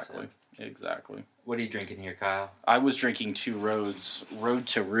 Exactly. Exactly. What are you drinking here, Kyle? I was drinking Two Roads Road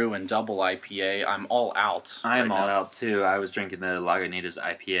to Ruin Double IPA. I'm all out. I am all out too. I was drinking the Lagunitas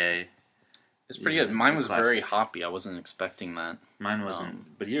IPA. It's pretty good. Mine was very hoppy. I wasn't expecting that. Mine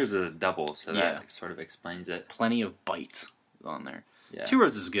wasn't, but yours is a double, so that sort of explains it. Plenty of bite on there. Yeah. Two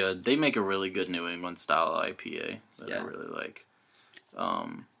Roads is good. They make a really good New England style IPA that I really like.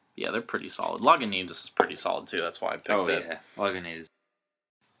 They're pretty solid. Lagunitas is pretty solid too. That's why I picked it. Oh yeah, Lagunitas.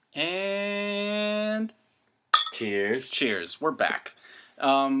 And cheers. Cheers. We're back.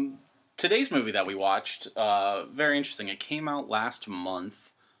 Today's movie that we watched, very interesting. It came out last month.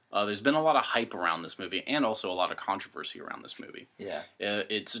 There's been a lot of hype around this movie and also a lot of controversy around this movie. Yeah.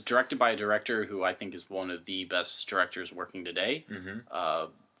 It's directed by a director who I think is one of the best directors working today.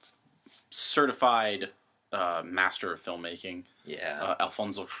 Mm-hmm. Certified master of filmmaking. Yeah.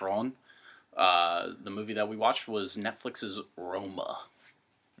 Alfonso Cuarón. The movie that we watched was Netflix's Roma.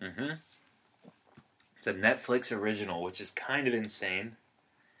 Mm-hmm. It's a Netflix original, which is kind of insane.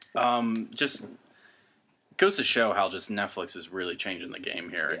 Just goes to show how just Netflix is really changing the game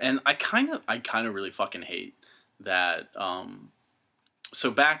here. Yeah. And I kind of really fucking hate that.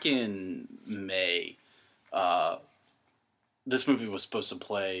 So back in May, this movie was supposed to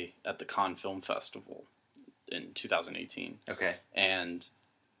play at the Cannes Film Festival. in 2018. Okay. And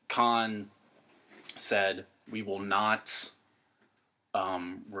Cannes said, we will not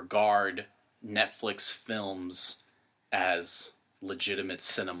regard Netflix films as legitimate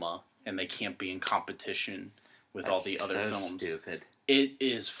cinema, and they can't be in competition with all the other films. Stupid. It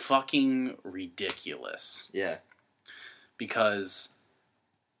is fucking ridiculous. Yeah. Because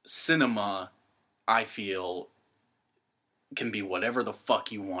cinema, I feel, can be whatever the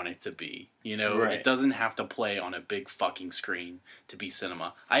fuck you want it to be. You know, right. It doesn't have to play on a big fucking screen to be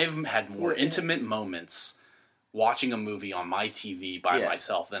cinema. I have had more intimate moments watching a movie on my TV by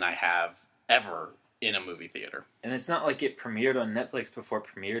myself than I have ever in a movie theater. And it's not like it premiered on Netflix before it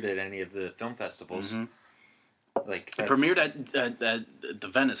premiered at any of the film festivals. Mm-hmm. Like it premiered at the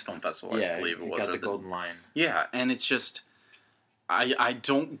Venice Film Festival, I believe it was. Got the Golden Lion. Yeah, and it's just... I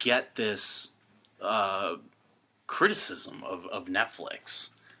don't get this criticism of Netflix.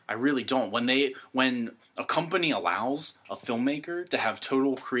 I really don't. When a company allows a filmmaker to have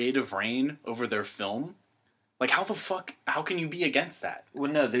total creative reign over their film, like how can you be against that?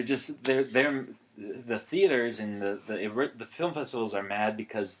 Well, no, they're the theaters and the film festivals are mad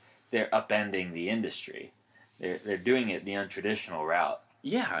because they're upending the industry. They're doing it the untraditional route.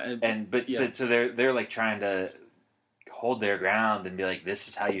 Yeah, but so they're like trying to hold their ground and be like, this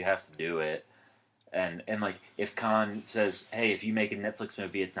is how you have to do it. And like, if Cannes says, hey, if you make a Netflix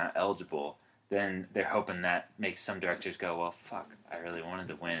movie, it's not eligible, then they're hoping that makes some directors go, well, fuck, I really wanted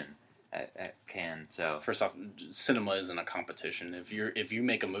to win at Cannes. So first off, cinema isn't a competition. If you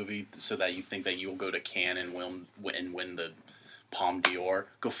make a movie so that you think that you'll go to Cannes and win the Palme d'Or,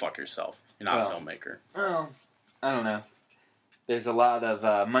 go fuck yourself. You're not a filmmaker. Well, I don't know. There's a lot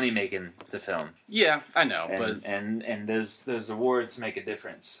of money making to film. Yeah, I know, and those awards make a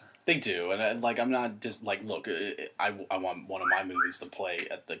difference. They do, and I'm not just like, look, I want one of my movies to play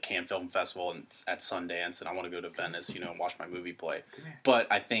at the Cannes Film Festival and at Sundance, and I want to go to Venice, and watch my movie play. But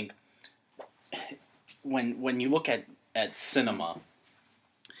I think when you look at cinema,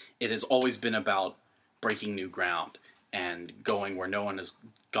 it has always been about breaking new ground and going where no one has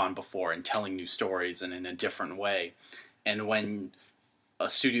gone before and telling new stories and in a different way. And when a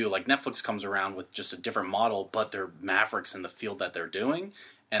studio like Netflix comes around with just a different model, but they're mavericks in the field that they're doing,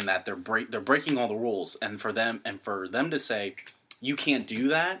 and that they're breaking all the rules, and for them to say you can't do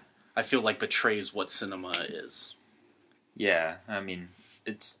that, I feel like betrays what cinema is. Yeah, I mean,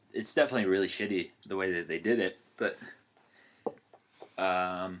 it's definitely really shitty the way that they did it, but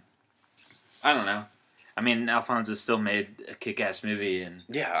I don't know. I mean, Alfonso still made a kick-ass movie, and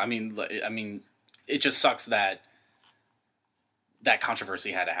yeah, I mean, it just sucks that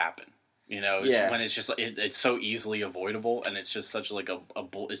controversy had to happen. When it's just it's so easily avoidable, and it's just such like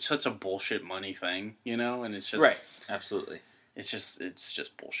it's such a bullshit money thing, and it's just right, absolutely. It's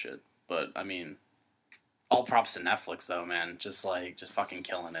just bullshit. But I mean, all props to Netflix though, man. Just fucking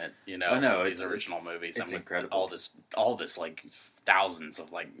killing it, Oh, no, these original movies. It's incredible. All this like thousands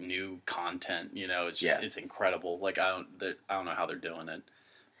of like new content. It's just it's incredible. Like I don't know how they're doing it,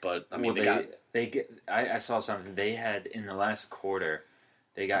 but I mean I saw something. They had in the last quarter.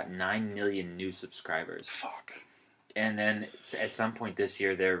 They got 9 million new subscribers. Fuck. And then at some point this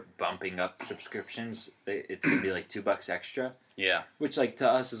year, they're bumping up subscriptions. It's going to be like $2 extra. Yeah. Which, like,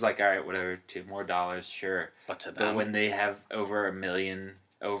 to us is like, all right, whatever, $2 more, sure. But to them. But when they have over 1 million,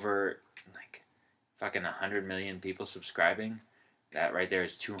 over, like, fucking 100 million people subscribing, that right there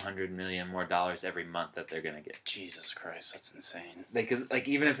is $200 million more every month that they're going to get. Jesus Christ, that's insane. They could, like,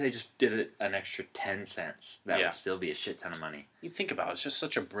 even if they just did it an extra 10 cents, that would still be a shit ton of money. You think about it, it's just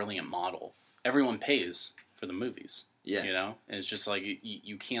such a brilliant model. Everyone pays for the movies. Yeah. And it's just like,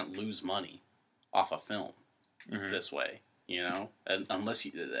 you can't lose money off a film this way, And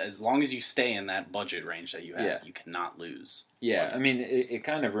as long as you stay in that budget range that you have, you cannot lose. Yeah, money. I mean, it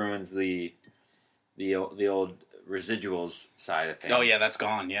kind of ruins the old residuals side of things. Oh yeah, that's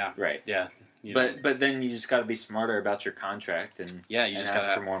gone. Yeah, right. Yeah, but then you just got to be smarter about your contract and just ask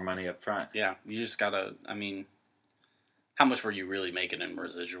for more money up front. Yeah, you just gotta. I mean, how much were you really making in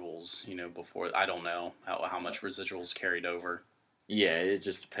residuals? Before I don't know how much residuals carried over. Yeah, it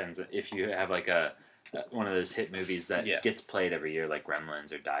just depends. If you have like one of those hit movies that gets played every year, like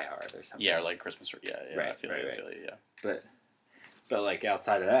Gremlins or Die Hard or something. Yeah, or like Christmas. Yeah, right, I feel you, yeah. But like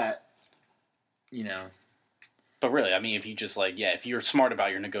outside of that, But really, I mean, if you just if you're smart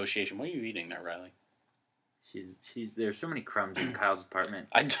about your negotiation, what are you eating there, Riley? She's there's so many crumbs in Kyle's apartment.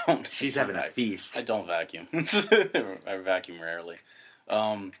 I don't. She's having a feast. I don't vacuum. I vacuum rarely.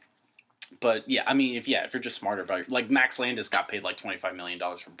 But yeah, I mean, if you're just smarter about like Max Landis got paid like $25 million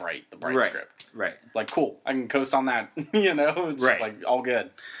for Bright, the Bright script. Right. It's like cool. I can coast on that. It's just like all good.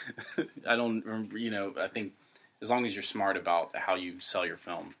 I don't. I think as long as you're smart about how you sell your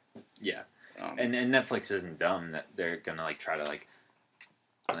film. Yeah. And Netflix isn't dumb that they're gonna like try to like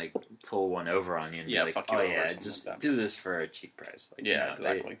pull one over on you and be like, oh yeah, just do this for a cheap price. Like,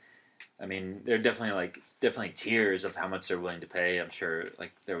 exactly. I mean, there are definitely tiers of how much they're willing to pay. I'm sure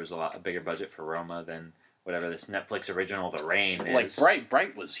like there was a bigger budget for Roma than whatever this Netflix original The Rain is. Like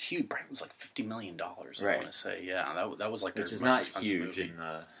Bright was huge. Bright was like $50 million. I want to say, that was like their which is most not expensive huge movie.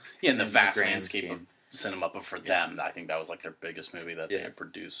 in the vast landscape of cinema, but for them, I think that was like their biggest movie that they had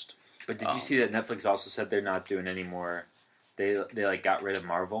produced. But did you see that Netflix also said they're not doing any more? They like got rid of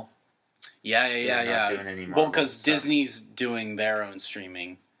Marvel. Yeah. Not doing any Marvel because stuff. Disney's doing their own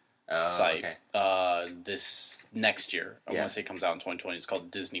streaming site this next year. I want to say it comes out in 2020. It's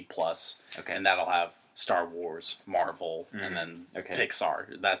called Disney Plus. Okay, and that'll have Star Wars, Marvel, and then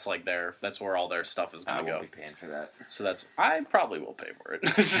Pixar. That's like that's where all their stuff is going to go. I won't be paying for that. So I probably will pay for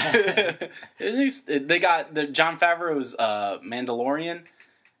it. They got Jon Favreau's Mandalorian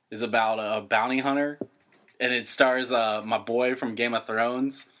is about a bounty hunter, and it stars my boy from Game of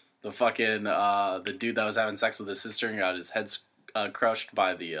Thrones, the fucking the dude that was having sex with his sister and got his head crushed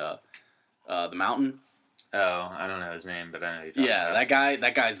by the mountain. Oh, I don't know his name, but I know you're talking about.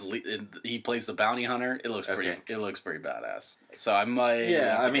 That guy's he plays the bounty hunter. It looks pretty badass. So I might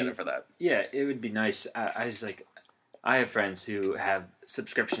get it for that. Yeah, it would be nice. I have friends who have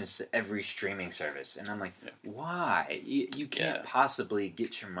subscriptions to every streaming service, and I'm like, why? You can't possibly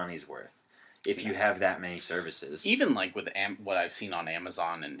get your money's worth if you have that many services. Even like with what I've seen on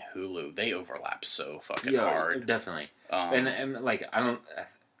Amazon and Hulu, they overlap so fucking hard. Definitely. And like I don't.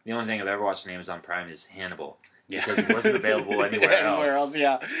 The only thing I've ever watched on Amazon Prime is Hannibal because it wasn't available anywhere else.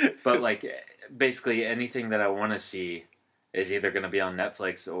 But like basically anything that I want to see is either going to be on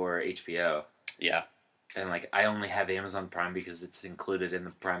Netflix or HBO. Yeah. And like I only have Amazon Prime because it's included in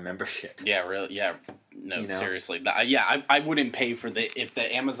the Prime membership. Yeah, really. Yeah. No, seriously. I wouldn't pay for if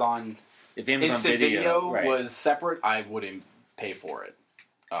Amazon Video was separate, I wouldn't pay for it.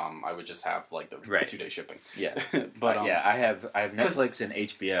 I would just have like the 2-day shipping. Yeah, but I have Netflix and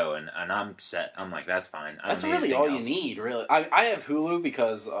HBO, and I'm set. I'm like, that's fine. That's really all you need, really. I have Hulu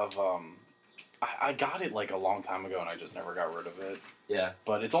because of I got it like a long time ago, and I just never got rid of it. Yeah,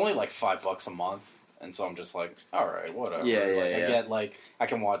 but it's only like $5 a month, and so I'm just like, all right, whatever. I get like I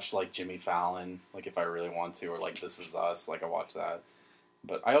can watch like Jimmy Fallon, like if I really want to, or like This Is Us, like I watch that.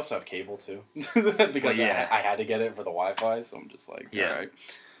 But I also have cable too because I had to get it for the Wi-Fi, so I'm just like,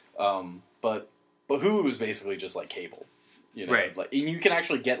 all right. But Hulu is basically just like cable, you know? Right? Like, and you can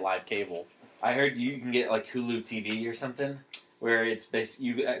actually get live cable. I heard you can get like Hulu TV or something where it's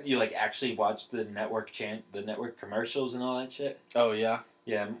you like actually watch the network commercials and all that shit. Oh yeah,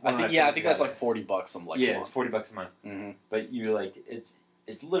 yeah. I think that's like $40. I'm like, it's $40 a month. Mm-hmm. But you like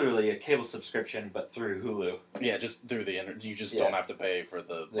it's literally a cable subscription, but through Hulu. Yeah, just through the internet. You just don't have to pay for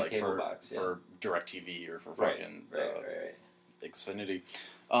the like cable box, for DirecTV or for fucking right. Xfinity.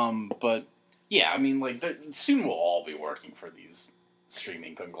 But yeah, I mean, like soon we'll all be working for these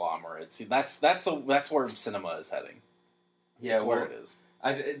streaming conglomerates. See, that's where cinema is heading. Yeah, that's where it is.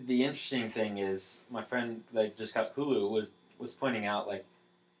 The interesting thing is, my friend that just got Hulu was pointing out like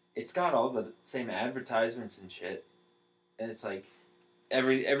it's got all the same advertisements and shit, and it's like.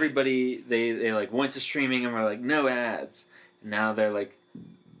 Everybody they like went to streaming and were like no ads. And now they're like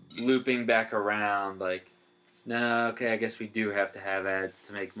looping back around like no, okay, I guess we do have to have ads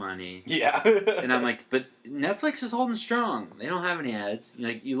to make money. Yeah. And I'm like, but Netflix is holding strong. They don't have any ads.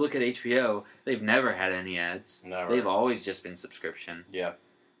 Like you look at HBO, they've never had any ads. Never. They've always just been subscription. Yeah.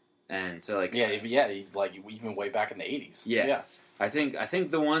 And so like like even way back in the 80s. Yeah. I think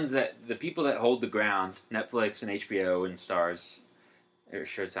the people that hold the ground, Netflix and HBO and Starz or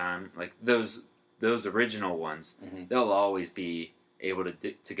Showtime, like those original ones, they'll always be able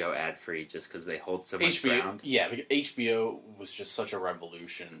to go ad free just because they hold so much ground. Yeah, because HBO was just such a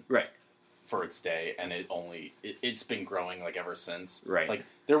revolution, right, for its day, and it's been growing like ever since. Right, like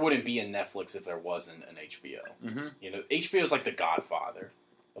there wouldn't be a Netflix if there wasn't an HBO. Mm-hmm. You know, HBO is like the godfather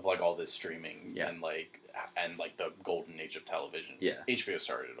of like all this streaming and like the golden age of television. Yeah, HBO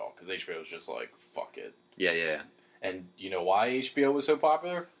started it all because HBO was just like fuck it. Yeah. And you know why HBO was so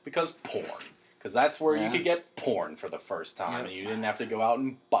popular? Because porn. Because that's where you could get porn for the first time, and you didn't have to go out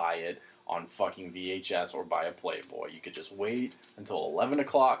and buy it on fucking VHS or buy a Playboy. You could just wait until 11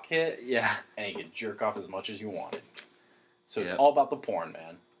 o'clock hit, and you could jerk off as much as you wanted. So it's all about the porn,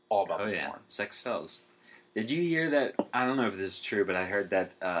 man. All about the porn. Sex sells. Did you hear that? I don't know if this is true, but I heard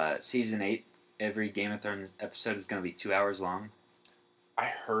that season 8, every Game of Thrones episode is going to be 2 hours long. I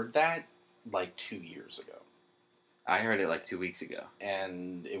heard that like 2 years ago. I heard it like 2 weeks ago.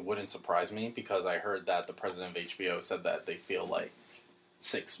 And it wouldn't surprise me because I heard that the president of HBO said that they feel like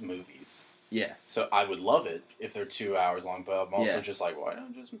 6 movies. Yeah. So I would love it if they're 2 hours long, but I'm also just like, why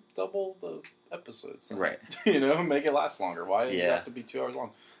don't just double the episodes? Then? Right. Make it last longer. Why does it have to be 2 hours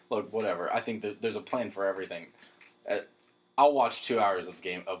long? Look, whatever. I think that there's a plan for everything. I'll watch 2 hours of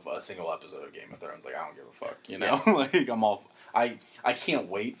a single episode of Game of Thrones. Like, I don't give a fuck, Like, I'm all... I can't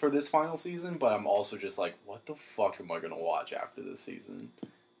wait for this final season, but I'm also just like, what the fuck am I gonna watch after this season?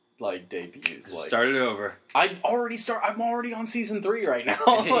 Like, debuts. Like, start it over. I'm already on season 3 right now.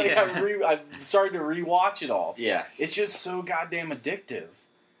 Like, I'm starting to rewatch it all. Yeah. It's just so goddamn addictive.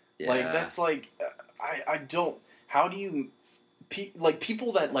 Yeah. Like, that's like... I don't... How do you...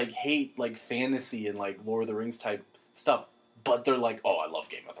 people that, like, hate, like, fantasy and, like, Lord of the Rings type stuff, but they're like, oh, I love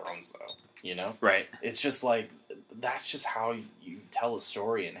Game of Thrones, though. Right. It's just like, that's just how you tell a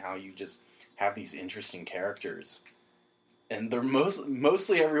story and how you just have these interesting characters. And they're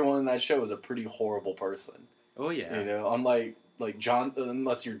mostly everyone in that show is a pretty horrible person. Oh, yeah. Unlike,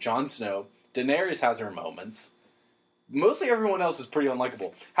 unless you're Jon Snow, Daenerys has her moments. Mostly everyone else is pretty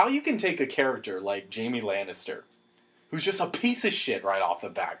unlikable. How you can take a character like Jaime Lannister, who's just a piece of shit right off the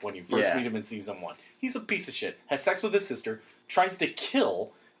bat when you first meet him in season 1. He's a piece of shit. Has sex with his sister, tries to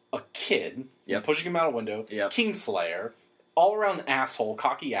kill a kid, pushing him out a window, Kingslayer, all-around asshole,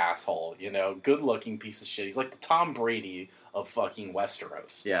 cocky asshole, good-looking piece of shit. He's like the Tom Brady of fucking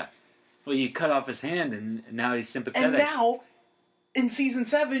Westeros. Yeah. Well, you cut off his hand, and now he's sympathetic. And now, in season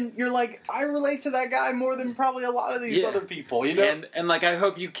 7, you're like, I relate to that guy more than probably a lot of these other people, And like, I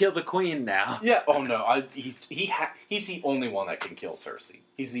hope you kill the queen now. Yeah. Oh no. He's the only one that can kill Cersei.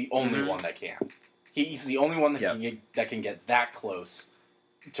 He's the only one that can. He's the only one that can get that close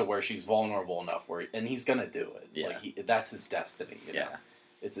to where she's vulnerable enough and he's gonna do it. Yeah. Like that's his destiny.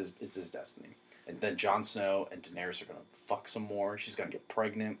 It's his destiny. And then Jon Snow and Daenerys are gonna fuck some more. She's gonna get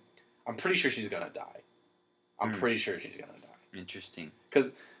pregnant. I'm pretty sure she's gonna die. Interesting.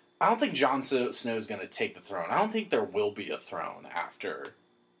 Because I don't think Jon Snow is going to take the throne. I don't think there will be a throne after,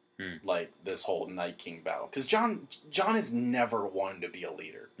 like, this whole Night King battle. Because Jon has never wanted to be a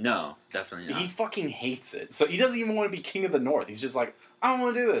leader. No, definitely not. He fucking hates it. So he doesn't even want to be King of the North. He's just like, I don't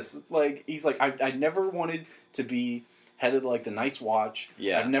want to do this. Like, he's like, I never wanted to be head of, like, the Night's Watch.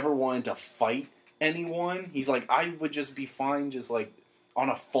 Yeah. I've never wanted to fight anyone. He's like, I would just be fine just, like, on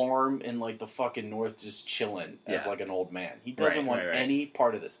a farm in, like, the fucking north just chilling as, like, an old man. He doesn't want any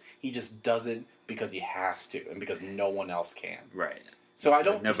part of this. He just does it because he has to and because no one else can. Right. So I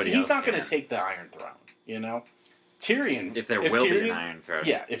don't... He's not going to take the Iron Throne, Tyrion... If there will be an Iron Throne.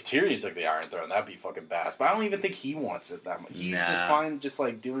 Yeah, if Tyrion took the Iron Throne, that'd be fucking badass. But I don't even think he wants it that much. He's just fine just,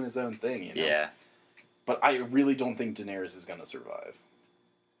 like, doing his own thing, Yeah. But I really don't think Daenerys is going to survive.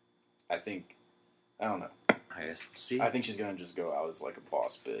 I don't know. I guess we'll see. I think she's going to just go out as, like, a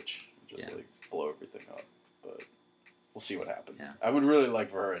boss bitch. Just, like, blow everything up. But we'll see what happens. Yeah. I would really like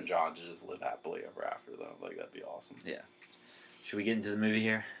for her and Jon to just live happily ever after, though. Like, that'd be awesome. Yeah. Should we get into the movie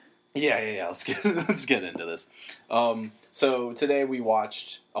here? Yeah. Let's get into this. So, today we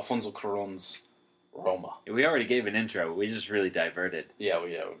watched Alfonso Cuarón's Roma. We already gave an intro. We just really diverted. Yeah.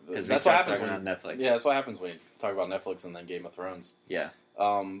 Because that's what happens on Netflix. Yeah, that's what happens when you talk about Netflix and then Game of Thrones. Yeah.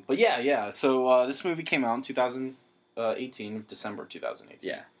 But yeah. So this movie came out in 2018, December 2018.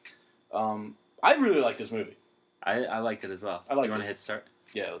 Yeah. I really like this movie. I liked it as well. I liked You want it. to hit start?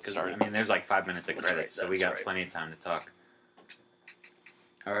 Yeah, let's start. I mean, there's like 5 minutes of credits, so we got plenty of time to talk.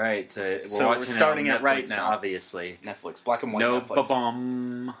 All right, so we're starting it right now. Obviously, Netflix, black and white. No Netflix.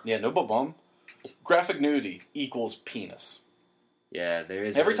 Ba-bum. Yeah, no ba-bum. Graphic nudity equals penis. Yeah, there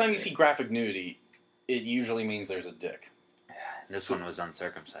is. Every time you see graphic nudity, it usually means there's a dick. This one was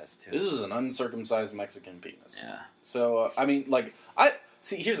uncircumcised too. This is an uncircumcised Mexican penis. Yeah. So I mean, like,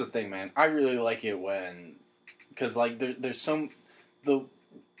 here's the thing, man. I really like it when, because like there's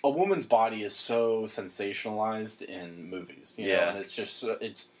a woman's body is so sensationalized in movies, know, and it's just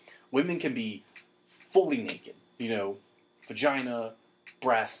women can be fully naked, vagina,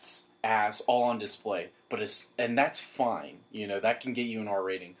 breasts, ass, all on display, and that's fine, that can get you an R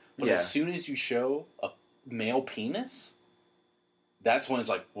rating. But as soon as you show a male penis, that's when it's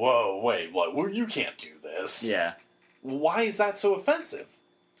like, whoa, wait, what? Well, you can't do this. Yeah. Why is that so offensive?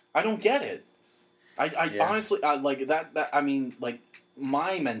 I don't get it. I honestly, like that. I mean, like,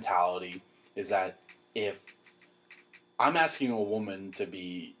 my mentality is that if I'm asking a woman to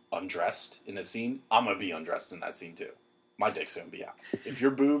be undressed in a scene, I'm gonna be undressed in that scene too. My dick's gonna be out. If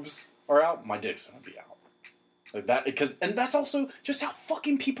your boobs are out, my dick's gonna be out. Like that, and that's also just how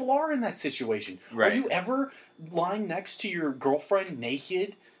fucking people are in that situation. Right. Are you ever lying next to your girlfriend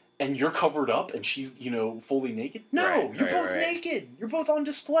naked and you're covered up and she's, fully naked. No, you're both naked. You're both on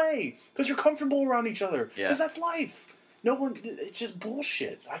display because you're comfortable around each other. Because that's life. No one. It's just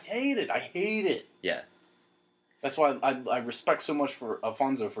bullshit. I hate it. Yeah. That's why I respect so much for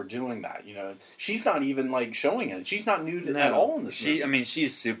Alfonso for doing that. She's not even showing it. She's not nude at all in this movie. I mean,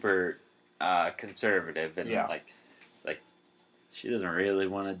 she's super conservative and like she doesn't really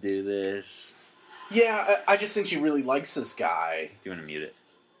want to do this. Yeah, I just think she really likes this guy. Do you want to mute it?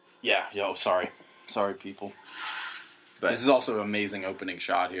 Yeah. Sorry, people. But this is also an amazing opening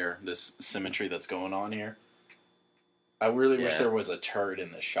shot here. This symmetry that's going on here. I really wish there was a turd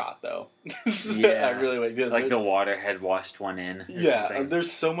in this shot, though. I really wish. Like the water had washed one in. Yeah,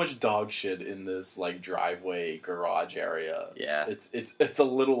 there's so much dog shit in this driveway garage area. Yeah, it's a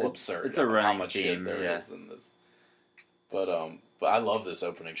little absurd. It's a running how much theme, shit there is in this. But I love this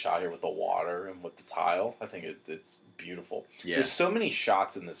opening shot here with the water and with the tile. I think it's beautiful. Yeah. There's so many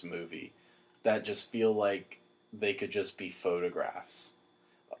shots in this movie that just feel like they could just be photographs.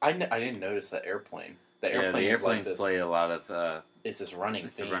 I didn't notice the airplane. The airplanes play a lot of. It's this running.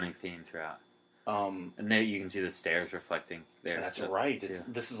 It's a running theme throughout. And there you can see the stairs reflecting there. That's right. This is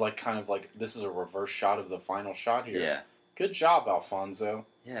this is a reverse shot of the final shot here. Yeah. Good job, Alfonso.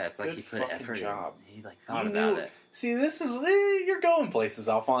 Yeah, it's like he put effort in. He thought about about it. See, this is you're going places,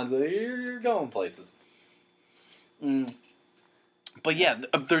 Alfonso. You're going places. But yeah,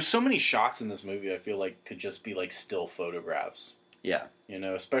 there's so many shots in this movie I feel like could just be still photographs. Yeah.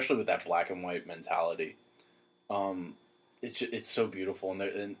 Especially with that black and white mentality. It's so beautiful,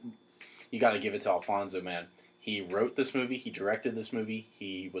 and you got to give it to Alfonso, man. He wrote this movie, he directed this movie,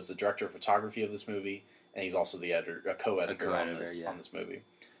 he was the director of photography of this movie, and he's also the co-editor on this movie.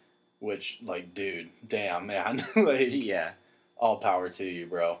 Which, dude, damn, man, yeah, all power to you,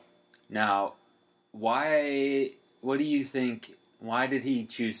 bro. Now, what do you think? Why did he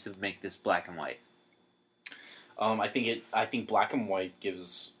choose to make this black and white? I think black and white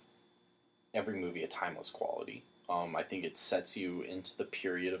gives every movie a timeless quality. I think it sets you into the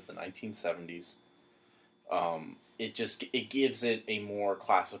period of the 1970s. It gives it a more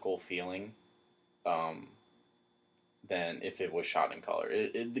classical feeling than if it was shot in color.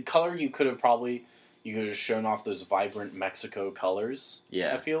 The color you could have shown off those vibrant Mexico colors.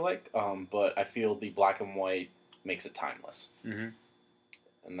 Yeah, I feel like, but I feel the black and white makes it timeless. Mm-hmm.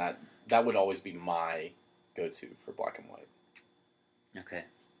 And that would always be my go-to for black and white. Okay.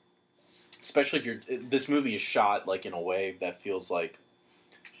 Especially if this movie is shot in a way that feels like,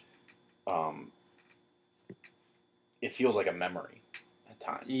 it feels like a memory at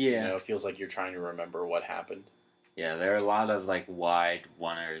times. Yeah. It feels like you're trying to remember what happened. Yeah, there are a lot of wide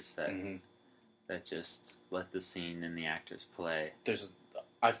oneers that just let the scene and the actors play.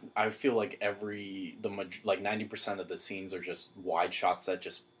 I feel like 90% of the scenes are just wide shots that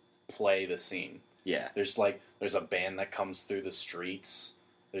just play the scene. Yeah. There's a band that comes through the streets.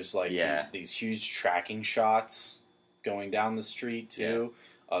 There's these huge tracking shots going down the street too.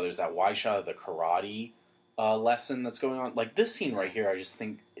 Yeah. There's that wide shot of the karate lesson that's going on. This scene right here, I just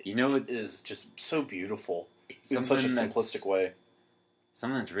think it is just so beautiful in such a simplistic way.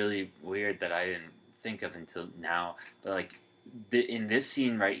 Something that's really weird that I didn't think of until now, but in this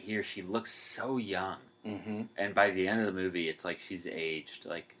scene right here, she looks so young, and by the end of the movie, it's like she's aged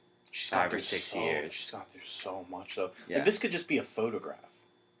she's 5 or 6 years. She's gone through so much though. Yeah. This could just be a photograph.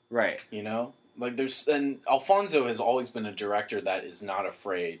 Right. And Alfonso has always been a director that is not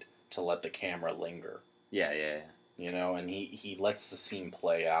afraid to let the camera linger. Yeah. And he lets the scene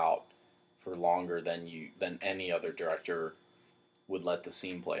play out for longer than any other director would let the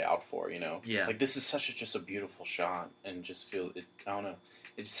scene play out for, Yeah. This is just a beautiful shot, and just feel it, I don't know,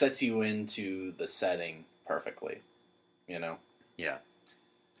 it sets you into the setting perfectly, Yeah.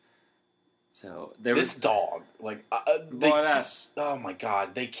 So this dog, oh my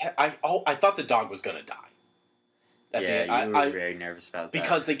god, they kept. I thought the dog was gonna die. You were very nervous about that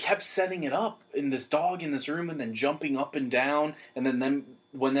because they kept setting it up in this dog in this room, and then jumping up and down, and then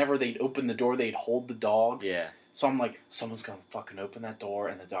whenever they'd open the door, they'd hold the dog. Yeah. So I'm like, someone's gonna fucking open that door,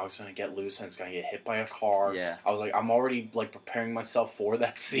 and the dog's gonna get loose, and it's gonna get hit by a car. Yeah. I was like, I'm already preparing myself for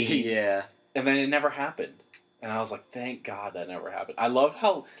that scene. Yeah. And then it never happened. And I was like, thank God that never happened. I love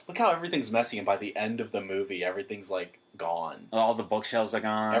look how everything's messy, and by the end of the movie, everything's gone. All the bookshelves are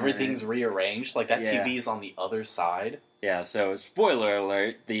gone. Everything's rearranged. That TV is on the other side. Yeah, so spoiler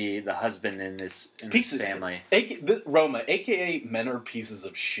alert, the husband in this family. Roma, a.k.a. men are pieces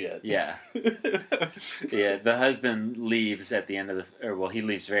of shit. Yeah. Yeah, the husband leaves at the end of he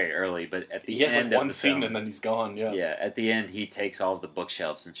leaves very early, but at the end he has one scene and then he's gone, yeah. Yeah, at the end he takes all of the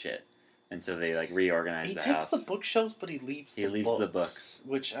bookshelves and shit. And so they reorganize the house. He takes the bookshelves, but he leaves the books,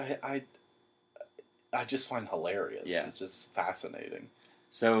 which I just find hilarious. Yeah. It's just fascinating.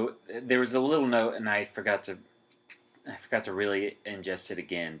 So there was a little note, and I forgot to really ingest it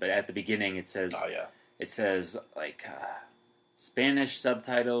again. But at the beginning, it says, "Oh yeah," it says Spanish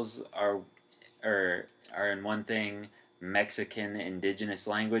subtitles are in one thing. Mexican indigenous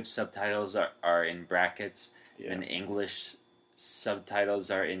language subtitles are in brackets, and English subtitles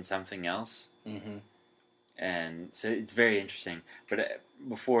are in something else. Mm-hmm. And so it's very interesting. But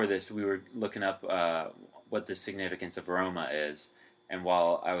before this, we were looking up what the significance of Roma is. And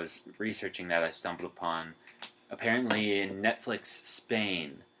while I was researching that, I stumbled upon, apparently in Netflix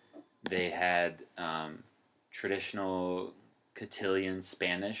Spain, they had traditional Castilian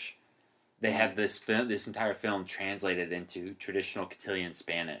Spanish. They had this entire film translated into traditional Castilian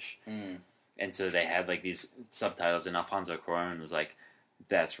Spanish. Mm. And so they had these subtitles, and Alfonso Cuarón was like,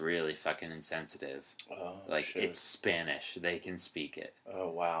 that's really fucking insensitive. Oh, shit. It's Spanish. They can speak it. Oh,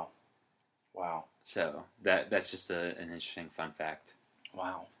 wow. Wow. So that's just an interesting fun fact.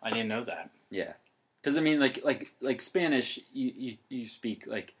 Wow. I didn't know that. Yeah. Because, I mean, like Spanish, you speak,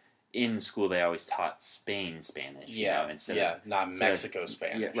 in school they always taught Spanish. Yeah. Instead of not Mexico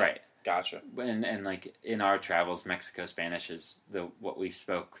Spanish. Yeah, right. Gotcha. And in our travels, Mexico Spanish is what we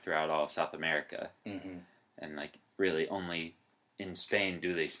spoke throughout all of South America. Mm-hmm. And, really only in Spain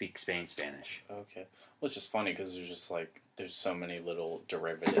do they speak Spanish. Okay. Well, it's just funny because there's just there's so many little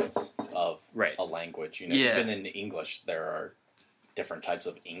derivatives of a language. Even in English, there are different types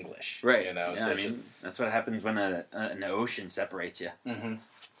of English. Right. Yeah, so that's what happens when an ocean separates you. Mm-hmm.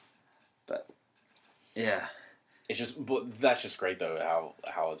 But yeah, that's just great though.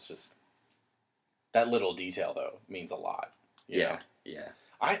 How it's just that little detail though means a lot. You know? Yeah.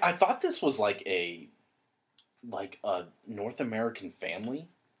 I thought this was like a North American family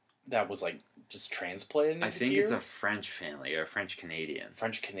that was just transplanted. I think it's a French family or a French Canadian.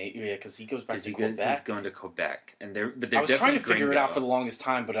 French Canadian, yeah, because he goes back to Quebec. He's going to Quebec, and they're I was trying to figure it out for the longest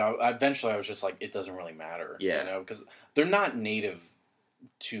time, but eventually I was just like, it doesn't really matter. Yeah, because they're not native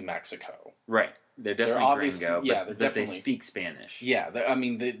to Mexico. Right. They're definitely gringo. Yeah, but they speak Spanish. Yeah, I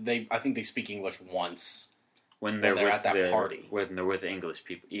think they speak English once when they're at that party. When they're with English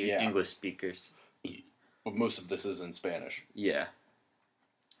people, English speakers. But most of this is in Spanish. Yeah.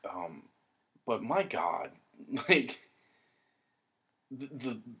 But my God,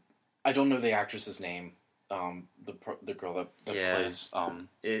 the I don't know the actress's name. The girl that plays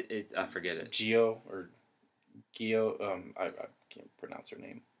I forget it. Gio. I can't pronounce her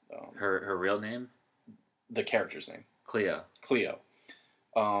name. Her real name? The character's name. Cleo.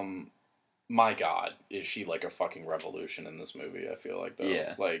 My God, is she a fucking revolution in this movie? I feel like though.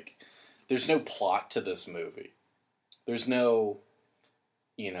 Yeah. There's no plot to this movie. There's no,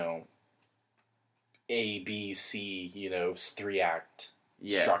 A, B, C, 3-act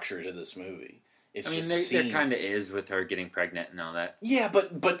structure to this movie. It's there kind of is with her getting pregnant and all that. Yeah,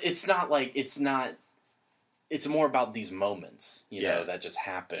 but it's not it's more about these moments, that just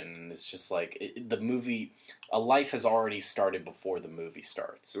happen. And it's just the movie, a life has already started before the movie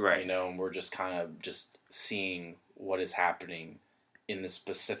starts. Right. And we're just kind of just seeing what is happening in this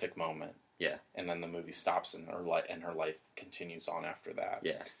specific moment. Yeah. And then the movie stops and her life continues on after that.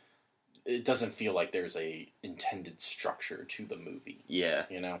 Yeah. It doesn't feel like there's a intended structure to the movie. Yeah.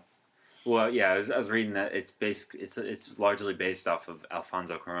 Well, yeah, I was reading that it's largely based off of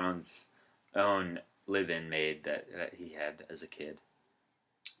Alfonso Cuarón's own live-in maid that he had as a kid.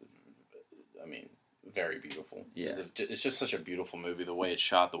 I mean, very beautiful. Yeah. It's just such a beautiful movie, the way it's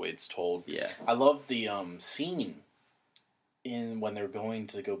shot, the way it's told. Yeah. I love the scene when they're going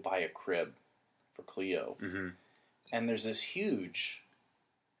to go buy a crib for Cleo. Mm-hmm. And there's this huge,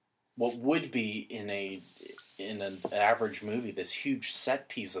 what would be in an average movie, this huge set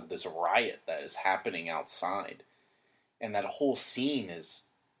piece of this riot that is happening outside. And that whole scene is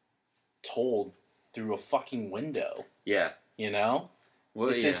told through a fucking window. Yeah. Well,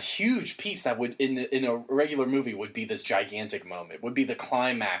 it's this huge piece that would, in a regular movie, would be this gigantic moment, would be the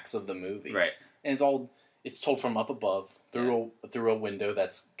climax of the movie. Right. And it's told from up above, through a window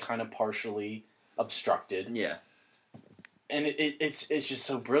that's kind of partially obstructed. Yeah. And it's just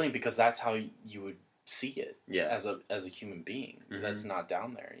so brilliant because that's how you would see it. Yeah. As a human being. Mm-hmm. That's not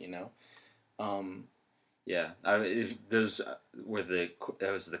down there, Yeah. That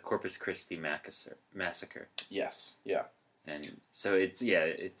was the Corpus Christi massacre. Yes. Yeah. And so it's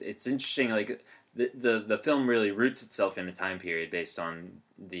interesting. The film really roots itself in a time period based on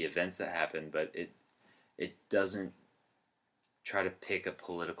the events that happened, but it doesn't try to pick a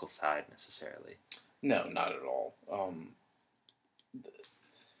political side necessarily. No, not at all.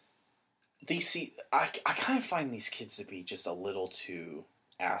 I kind of find these kids to be just a little too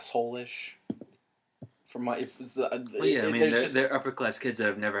asshole-ish. They're upper class kids that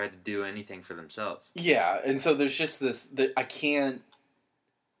have never had to do anything for themselves. Yeah, and so there's just this. I can't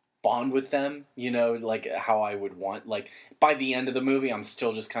bond with them, like how I would want. Like by the end of the movie, I'm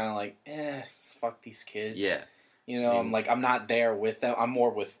still just kind of like, fuck these kids. Yeah, I'm like, I'm not there with them. I'm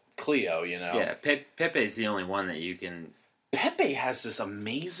more with Cleo. Yeah, Pepe's the only one that you can. Pepe has this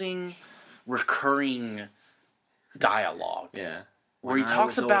amazing recurring dialogue. Yeah. Where he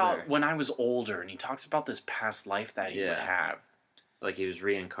talks about when I was older, and he talks about this past life that he would have. Like he was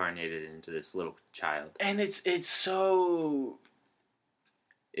reincarnated into this little child. And it's so...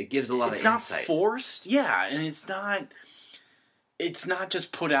 It gives a lot of insight. It's not forced. Yeah, and it's not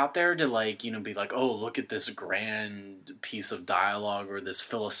just put out there to be like, oh, look at this grand piece of dialogue or this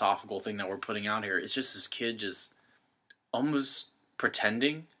philosophical thing that we're putting out here. It's just this kid just almost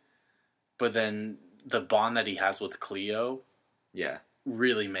pretending, but then the bond that he has with Cleo... Yeah.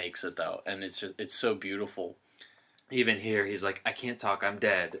 Really makes it, though. And it's so beautiful. Even here, he's like, I can't talk, I'm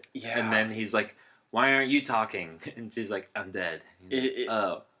dead. Yeah. And then he's like, why aren't you talking? And she's like, I'm dead.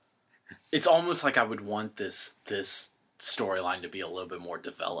 It's almost like I would want this storyline to be a little bit more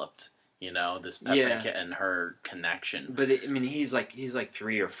developed. This Pepe and her connection. But, he's like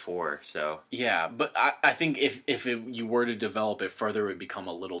 3 or 4, so... Yeah, but I think if you were to develop it further, it would become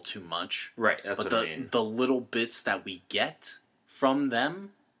a little too much. Right, that's what I mean. The little bits that we get... from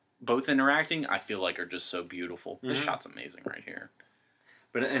them, both interacting, I feel like are just so beautiful. Mm-hmm. This shot's amazing right here.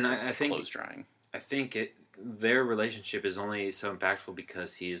 But I think clothes drying. I think their relationship is only so impactful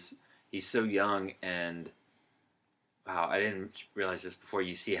because he's so young and wow, I didn't realize this before.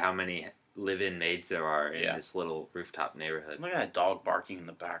 You see how many live-in maids there are in this little rooftop neighborhood. Look at that dog barking in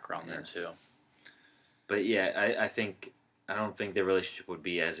the background there too. But yeah, I don't think their relationship would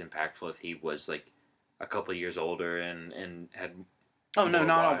be as impactful if he was like a couple of years older and had. Oh no,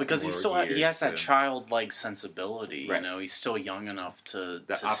 not at all. Because he has that childlike sensibility. Right. He's still young enough to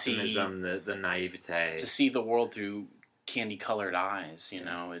optimism, see, the naivete, to see the world through candy-colored eyes.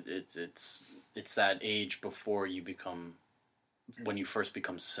 It's that age before you become, when you first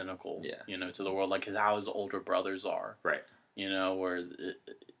become cynical. Yeah. To the world, like how his older brothers are. Right. Where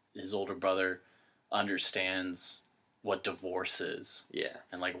his older brother understands what divorce is. Yeah.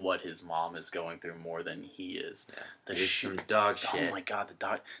 And what his mom is going through more than he is. Yeah. Some dog shit. Oh my god,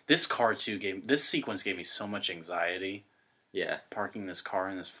 this car too this sequence gave me so much anxiety. Yeah. Parking this car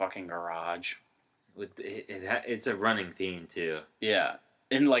in this fucking garage. It's a running theme too. Yeah.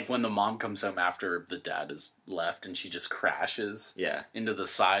 And when the mom comes home after the dad has left and she just crashes into the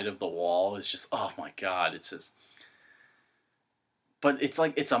side of the wall, it's just, oh my god, it's just... But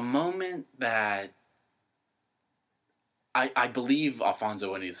it's a moment that I believe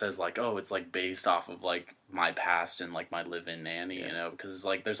Alfonso when he says it's based off of my past and my live-in nanny, because it's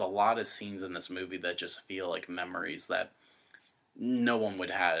there's a lot of scenes in this movie that just feel like memories that no one would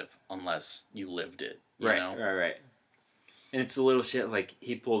have unless you lived it. Right. And it's a little shit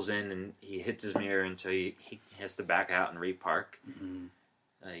he pulls in and he hits his mirror and so he has to back out and repark. Mm-hmm.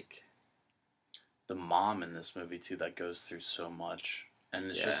 The mom in this movie too that goes through so much, and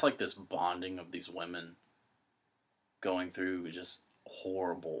it's just this bonding of these women going through just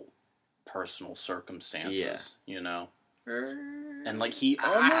horrible personal circumstances, and he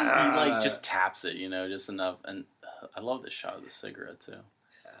almost just taps it, just enough. And I love this shot of the cigarette too.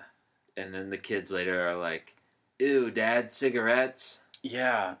 Yeah, and then the kids later are like, "Ew, Dad, cigarettes."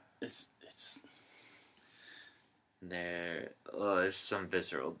 Yeah, it's there's some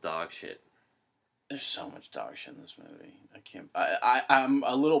visceral dog shit. There's so much dog shit in this movie. I can't. I'm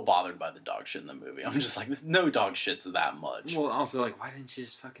a little bothered by the dog shit in the movie. I'm just no dog shit's that much. Well, also why didn't you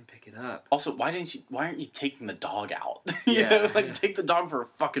just fucking pick it up? Also, why aren't you taking the dog out? Take the dog for a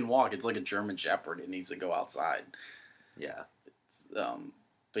fucking walk. It's like a German Shepherd. It needs to go outside. Yeah.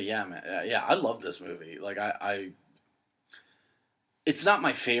 But yeah, man. Yeah, I love this movie. It's not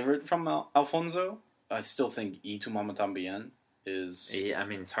my favorite from Alfonso. I still think Y Tu Mamá También is... Yeah,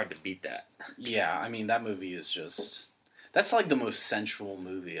 it's hard to beat that. Yeah, that movie is just... That's the most sensual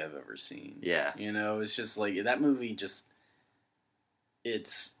movie I've ever seen. Yeah. It's just that movie just...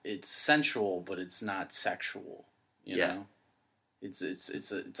 It's sensual, but it's not sexual. You know? It's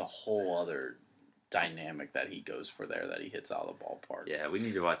a whole other dynamic that he goes for there, that he hits out of the ballpark. Yeah, we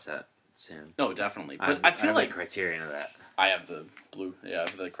need to watch that soon. Oh, definitely. But I feel like the Criterion of that. I have the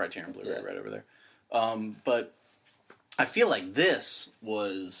the Criterion Blu-ray right over there. But I feel like this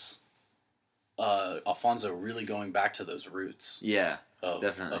was Alfonso really going back to those roots. Yeah,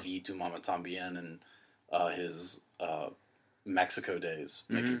 definitely. Of Y Tu Mamá También and his Mexico days,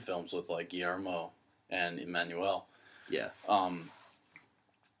 making films with like Guillermo and Emmanuel. Yeah.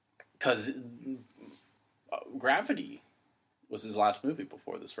 Because Gravity was his last movie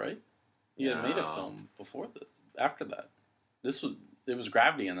before this, right? He had made a film after that. It was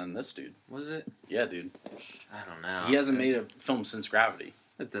Gravity and then this dude. Was it? Yeah, dude. I don't know. He hasn't made a film since Gravity.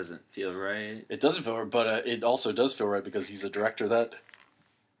 That doesn't feel right. It doesn't feel right, but it also does feel right because he's a director that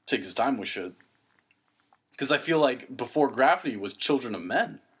takes his time with shit. Because I feel like before Gravity was Children of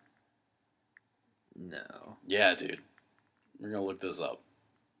Men. No. Yeah, dude. We're going to look this up.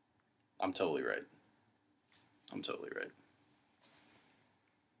 I'm totally right.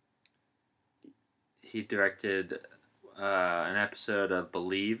 He directed an episode of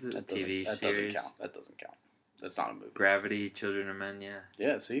Believe, the TV series. That doesn't count. That's not a movie. Gravity, Children of Men, yeah.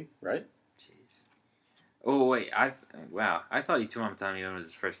 Yeah, see? Right? Jeez. Oh, wait. I thought Itumam Tamiyon was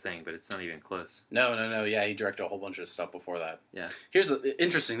his first thing, but it's not even close. No. Yeah, he directed a whole bunch of stuff before that. Yeah. Here's the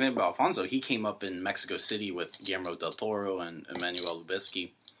interesting thing about Alfonso. He came up in Mexico City with Guillermo del Toro and Emmanuel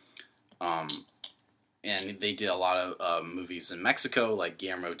Lubezki. And they did a lot of movies in Mexico, like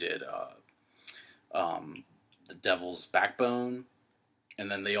Guillermo did The Devil's Backbone. And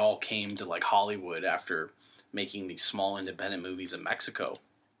then they all came to like Hollywood after making these small independent movies in Mexico.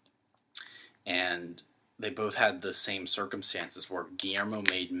 And they both had the same circumstances where Guillermo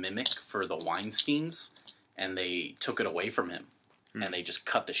made Mimic for the Weinsteins, and they took it away from him. And they just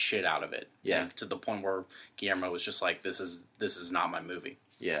cut the shit out of it. Yeah. To the point where Guillermo was just like, this is not my movie.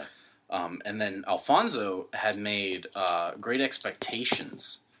 Yeah. And then Alfonso had made Great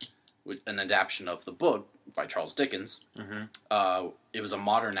Expectations, an adaptation of the book by Charles Dickens. Mm-hmm. It was a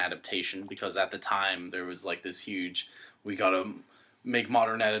modern adaptation because at the time there was like this huge, we gotta make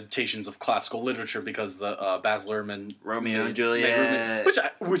modern adaptations of classical literature because the Baz Luhrmann Romeo and Juliet,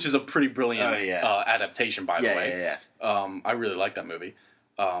 which is a pretty brilliant adaptation, by the way. Yeah. I really like that movie.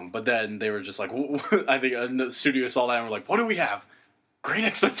 But then they were just like, I think the studio saw that and were like, what do we have? Great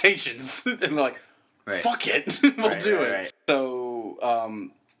Expectations. And they're like, fuck it, we'll do it. Right.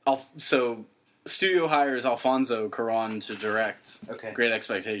 So studio hires Alfonso Cuarón to direct Great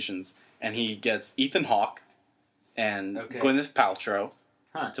Expectations, and he gets Ethan Hawke and Gwyneth Paltrow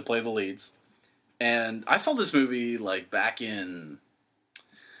to play the leads. And I saw this movie like back in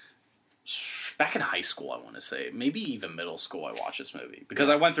high school, I want to say. Maybe even middle school I watched this movie. Because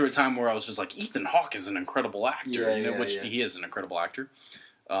I went through a time where I was just like, Ethan Hawke is an incredible actor. He is an incredible actor.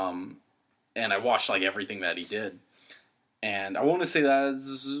 And I watched like everything that he did. And I want to say that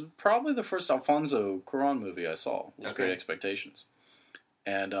is probably the first Alfonso Cuarón movie I saw. Was Great Expectations.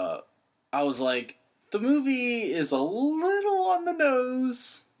 And I was like, the movie is a little on the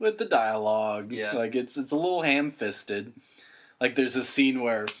nose with the dialogue. Yeah. Like, it's a little ham-fisted. Like, there's a scene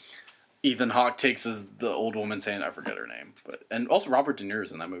where Ethan Hawke takes the old woman's hand. I forget her name. And also Robert De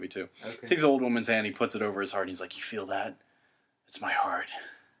Niro's in that movie, too. Okay. Takes the old woman's hand, he puts it over his heart, and he's like, you feel that? It's my heart.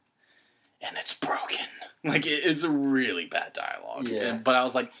 And it's broken. Like, it's a really bad dialogue. Yeah. But I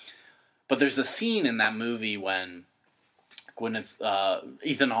was like... But there's a scene in that movie when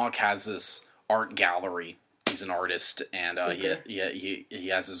Ethan Hawke has this art gallery. He's an artist, and he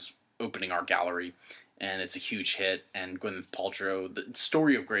has his opening art gallery, and it's a huge hit. And Gwyneth Paltrow, the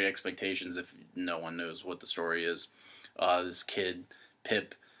story of Great Expectations, if no one knows what the story is, this kid,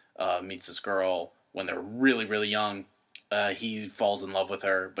 Pip, meets this girl when they're really, really young. He falls in love with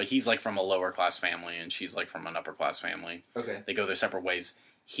her, but he's like from a lower class family, and she's like from an upper class family. Okay. They go their separate ways.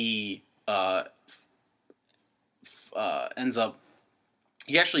 He ends up...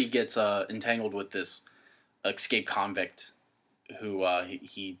 He actually gets entangled with this escaped convict who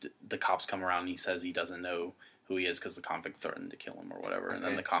the cops come around and he says he doesn't know who he is because the convict threatened to kill him or whatever. And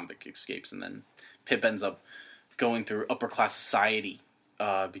then the convict escapes, and then Pip ends up going through upper class society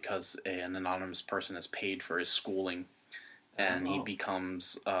because an anonymous person has paid for his schooling. And he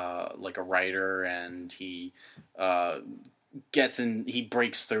becomes like a writer, and he he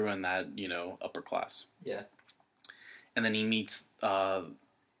breaks through in that, upper class. Yeah. And then he meets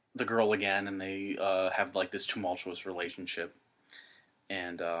the girl again, and they have like this tumultuous relationship.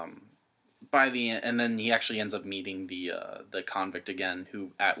 And by the end, and then he actually ends up meeting the convict again,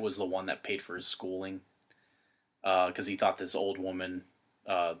 who was the one that paid for his schooling, because he thought this old woman,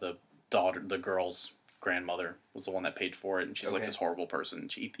 the girl's grandmother, was the one that paid for it, and she's like this horrible person.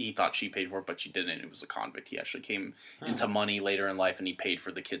 He thought she paid for it, but she didn't. It was a convict. He actually came into money later in life, and he paid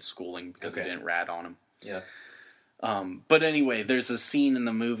for the kid's schooling because he didn't rat on him. Yeah. But anyway, there's a scene in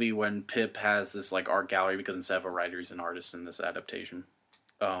the movie when Pip has this like art gallery, because instead of a writer, he's an artist in this adaptation.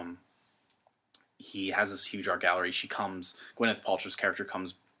 He has this huge art gallery. Gwyneth Paltrow's character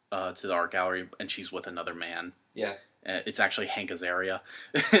comes to the art gallery, and she's with another man. Yeah. It's actually Hank Azaria.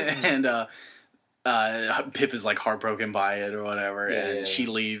 And Pip is like heartbroken by it or whatever. And she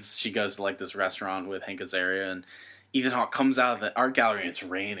leaves. She goes to like this restaurant with Hank Azaria. And Ethan Hawke comes out of the art gallery and it's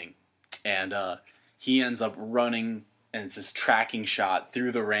raining. And he ends up running, and it's this tracking shot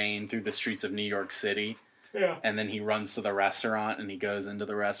through the rain, through the streets of New York City. Yeah. And then he runs to the restaurant, and he goes into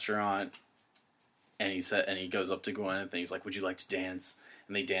the restaurant, and he goes up to Gwyneth, and he's like, "Would you like to dance?"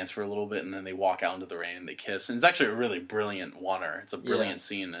 And they dance for a little bit, and then they walk out into the rain, and they kiss. And it's actually a really brilliant oneer. It's a brilliant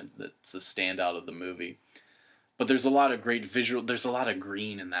scene, and it's a standout of the movie. But there's a lot of great visual. There's a lot of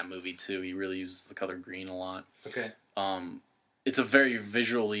green in that movie too. He really uses the color green a lot. Okay. It's a very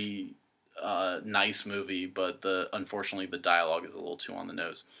visually nice movie, but unfortunately the dialogue is a little too on the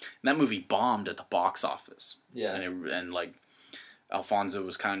nose. And that movie bombed at the box office. Yeah. And like Alfonso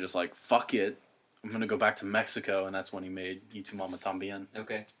was kind of just like, "Fuck it, I'm gonna go back to Mexico," and that's when he made Y Tu Mama Tambien.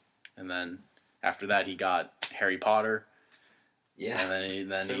 Okay. And then after that he got Harry Potter. Yeah.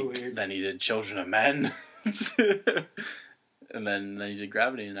 And then he did Children of Men. and then he did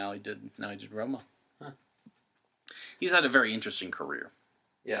Gravity, and now he did Roma. Huh. He's had a very interesting career.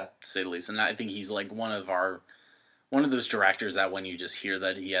 Yeah, to say the least. And I think he's like one of those directors that when you just hear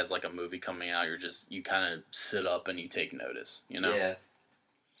that he has like a movie coming out, you kind of sit up and you take notice, you know? Yeah.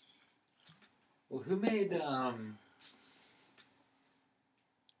 Well, who made, it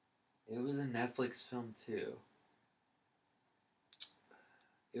was a Netflix film too.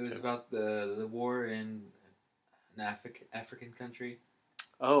 It was about the war in an African country.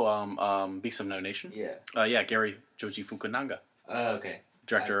 Oh, Beasts of No Nation? Yeah. Yeah, Gary Joji Fukunaga. Oh, okay.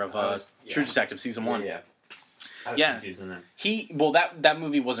 Director of True Detective Season 1. Yeah. I was confusing that. That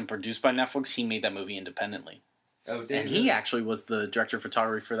movie wasn't produced by Netflix. He made that movie independently. Oh, did and he actually was the director of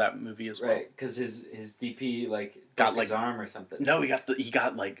photography for that movie as well. Right, because his DP got his arm or something. No, he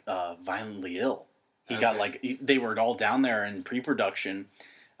got violently ill. He got they were all down there in pre-production.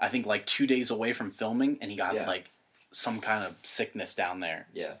 I think 2 days away from filming, and he got some kind of sickness down there.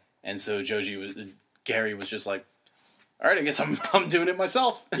 Yeah. And so Gary was just like, "All right, I guess I'm doing it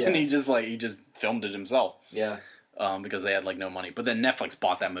myself." Yeah. And he just filmed it himself. Yeah. Because they had no money. But then Netflix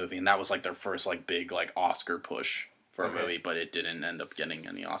bought that movie, and that was their first big Oscar push for a movie, but it didn't end up getting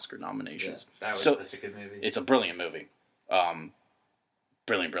any Oscar nominations. Yeah, that was such a good movie. It's a brilliant movie.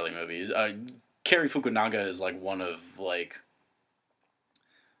 Brilliant movie. Cary Fukunaga is one of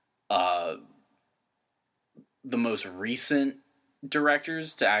the most recent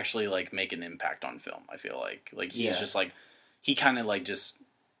directors to actually make an impact on film. I feel he's just he kind of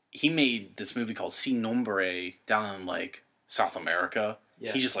he made this movie called Sin Nombre down in South America.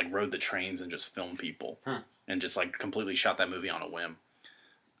 Yeah. He just rode the trains and just filmed people and just completely shot that movie on a whim.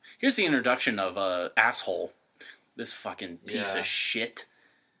 Here's the introduction of Asshole, this fucking piece of shit.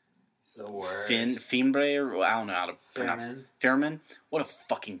 The worst. Fimbre, I don't know how to pronounce it. Fairman? What a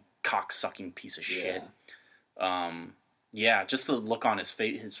fucking cock-sucking piece of shit. Yeah, just the look on his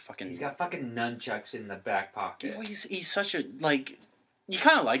face, his fucking... He's got fucking nunchucks in the back pocket. Yeah, he's such a, you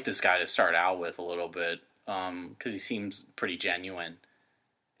kind of like this guy to start out with a little bit, because he seems pretty genuine.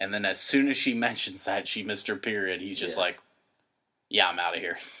 And then as soon as she mentions that she missed her period, he's just yeah, I'm out of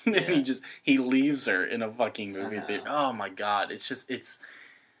here. And he leaves her in a fucking movie theater. Oh my god, it's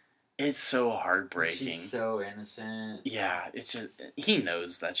so heartbreaking. She's so innocent. Yeah, it's just... He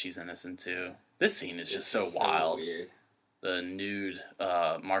knows that she's innocent, too. This scene is just so wild. Weird. The nude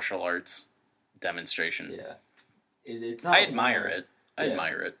martial arts demonstration. Yeah. It's not I admire it. I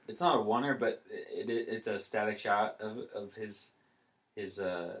admire it. It's not a oneer, but it's a static shot of his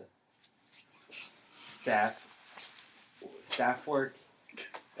staff work.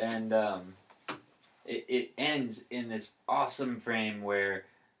 And it ends in this awesome frame where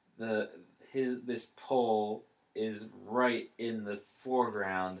this pole is right in the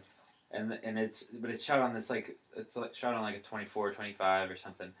foreground, and it's shot on this shot on a 24, 25 or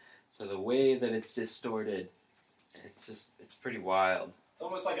something. So the way that it's distorted, it's pretty wild. It's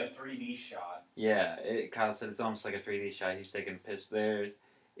almost like a 3D shot. Yeah, Kyle said it's almost like a 3D shot. He's taking a piss there.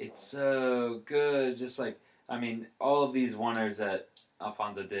 It's so good. Just all of these oneers that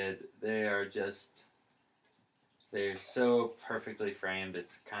Alfonso did, they're so perfectly framed,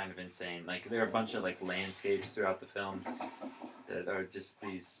 it's kind of insane. there are a bunch of landscapes throughout the film that are just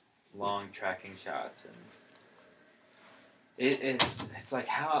these long tracking shots, and it's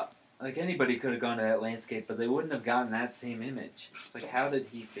how anybody could have gone to that landscape, but they wouldn't have gotten that same image. It's how did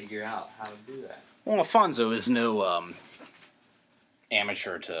he figure out how to do that? Well, Alfonso is no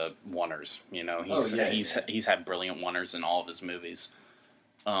amateur to oneers. You know, he's had brilliant oneers in all of his movies.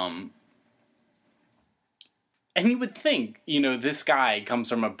 And you would think, this guy comes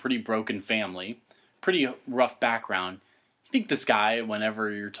from a pretty broken family, pretty rough background. You think this guy,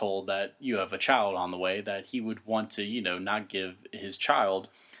 whenever you're told that you have a child on the way, that he would want to, not give his child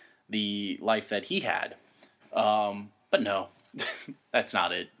the life that he had. But no, that's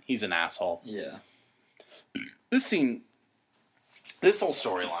not it. He's an asshole. Yeah. This whole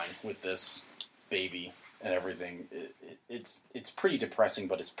storyline with this baby and everything, it's pretty depressing,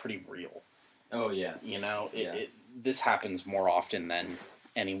 but it's pretty real. Oh, yeah. This happens more often than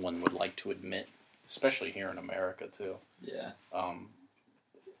anyone would like to admit, especially here in America, too. Yeah.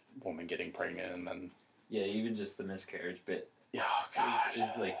 Woman getting pregnant and then... Yeah, even just the miscarriage bit. Oh, gosh.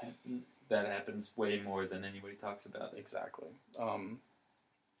 It's like, that happens way more than anybody talks about. Exactly.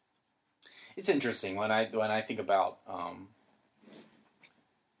 It's interesting when I think about...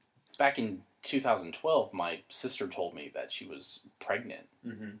 back in 2012, my sister told me that she was pregnant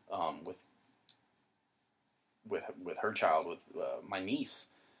with her child, with my niece.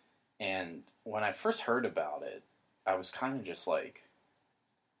 And when I first heard about it, I was kind of just like...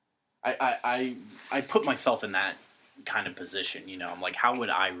 I put myself in that kind of position, I'm like, how would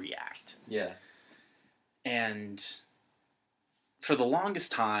I react? Yeah. And for the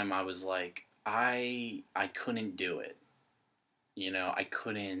longest time, I was like, I couldn't do it. I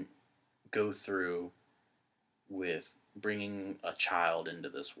couldn't go through with bringing a child into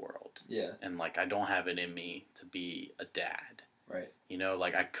this world. Yeah. And like, I don't have it in me to be a dad. Right.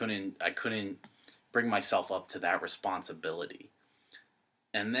 Like I couldn't bring myself up to that responsibility.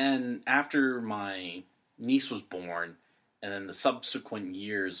 And then after my niece was born, and then the subsequent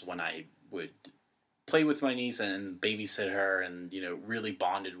years when I would play with my niece and babysit her and, really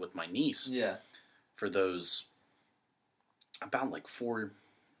bonded with my niece. Yeah. For those about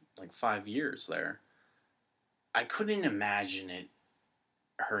 5 years there, I couldn't imagine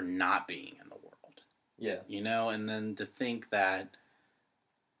her not being in the world. Yeah. And then to think that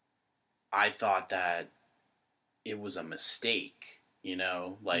I thought that it was a mistake,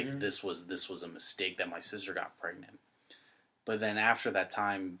 this was a mistake that my sister got pregnant. But then after that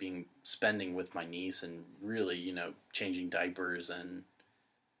time spending with my niece and really, changing diapers and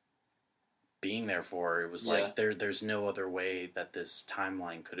being there for her, it was like there's no other way that this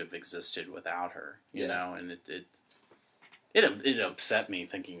timeline could have existed without her, you know, and it upset me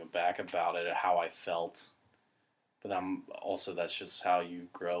thinking back about it, how I felt. But that's just how you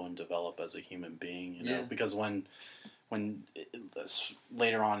grow and develop as a human being, because when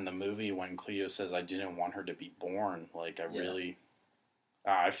later on in the movie, when Cleo says, I didn't want her to be born,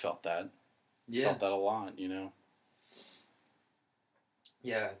 I felt that. Yeah. Felt that a lot,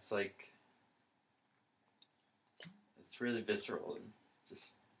 Yeah, it's like, it's really visceral and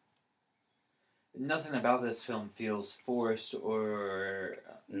just, nothing about this film feels forced or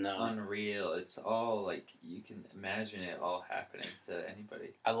unreal. It's all like, you can imagine it all happening to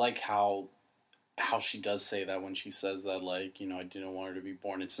anybody. I like how she does say that when she says that, I didn't want her to be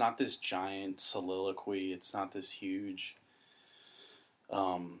born. It's not this giant soliloquy. It's not this huge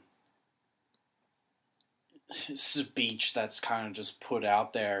speech that's kind of just put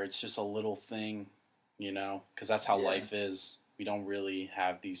out there. It's just a little thing, because that's how life is. We don't really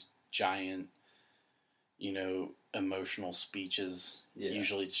have these giant, emotional speeches. Yeah.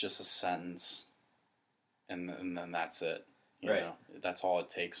 Usually it's just a sentence, and then that's it. You know, that's all it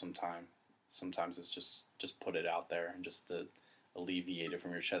takes sometimes. Sometimes it's just put it out there and just to alleviate it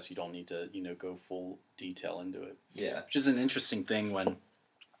from your chest. You don't need to, go full detail into it. Yeah. Which is an interesting thing when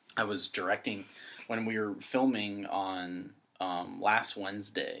I was directing, when we were filming on last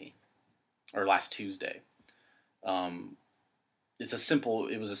Tuesday. It was a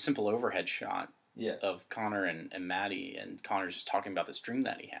simple overhead shot of Connor and Maddie, and Connor's just talking about this dream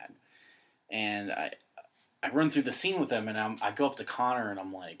that he had. And I run through the scene with them, and I go up to Connor, and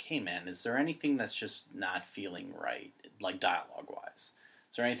I'm like, hey, man, is there anything that's just not feeling right, like dialogue-wise?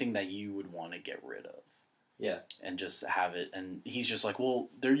 Is there anything that you would want to get rid of? Yeah. And just have it, and he's just like, well,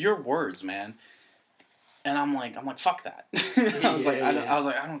 they're your words, man. And I'm like, fuck that. I was like, I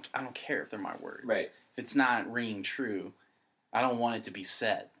don't care if they're my words. Right. If it's not ringing true, I don't want it to be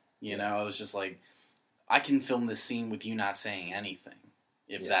said. I was just like, I can film this scene with you not saying anything,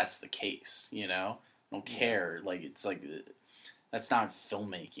 if that's the case, I don't care. It's like, that's not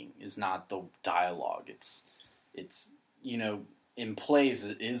filmmaking. It's not the dialogue. It's in plays,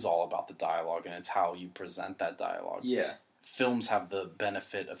 it is all about the dialogue, and it's how you present that dialogue. Yeah. Films have the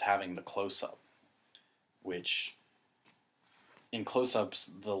benefit of having the close-up, which in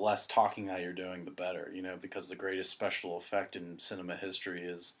close-ups, the less talking that you're doing, the better, because the greatest special effect in cinema history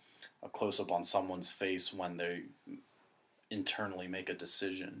is a close-up on someone's face when they internally make a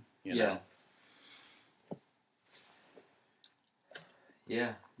decision, know?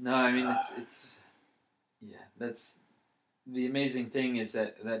 Yeah. No, I mean, it's Yeah, that's the amazing thing is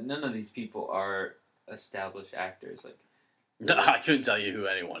that none of these people are established actors. Like, I couldn't tell you who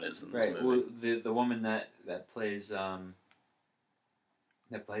anyone is in this movie. Well, the woman that plays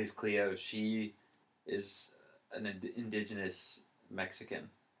Cleo, she is an indigenous Mexican.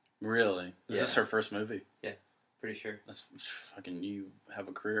 Really? Is this her first movie? Yeah, pretty sure. That's fucking. You have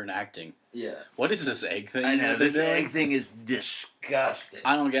a career in acting. Yeah. What is this egg thing? I know this egg thing is disgusting.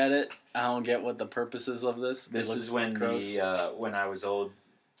 I don't get it. I don't get what the purpose is of this. This is when the When I Was Old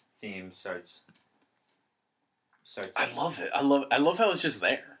theme starts. I love it. I love how it's just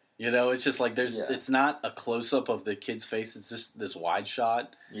there. You know, it's just like it's not a close up of the kid's face. It's just this wide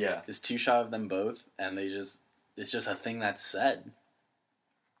shot. Yeah. This 2 shot of them both, and it's just a thing that's said.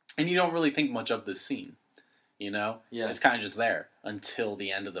 And you don't really think much of this scene. You know? Yeah. It's kind of just there until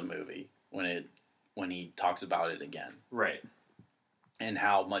the end of the movie when he talks about it again. Right. And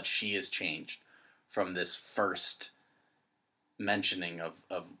how much she has changed from this first mentioning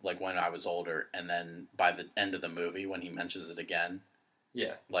of like when I was older, and then by the end of the movie when he mentions it again.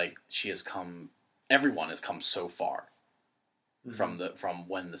 Yeah. Like everyone has come so far from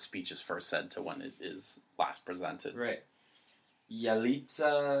when the speech is first said to when it is last presented. Right.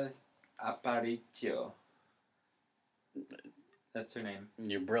 Yalitza Aparicio. That's her name.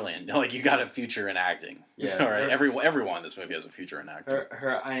 You're brilliant. Like, you got a future in acting. Yeah. All right. Everyone in this movie has a future in acting.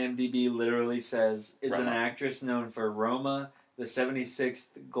 Her IMDb literally says, is Roma. an actress known for Roma, the 76th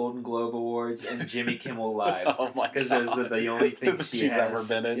Golden Globe Awards, and Jimmy Kimmel Live. Oh my god. Because those are the only things she's ever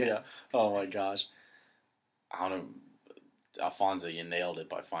been in. Yeah. Oh my gosh. I don't know. Alfonso, you nailed it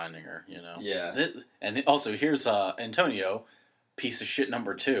by finding her, you know? Yeah. And also, here's Antonio, piece of shit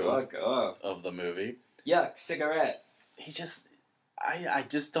number 2 Fuck off. of the movie. Yuck, cigarette. He just... I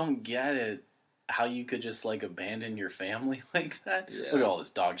just don't get it. How you could just, like, abandon your family like that. Yeah. Look at all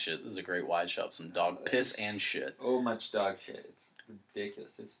this dog shit. This is a great wide shot. Some dog piss and shit. Oh, much dog shit. It's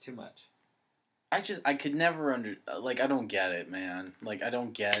ridiculous. It's too much. I could never I don't get it, man. Like, I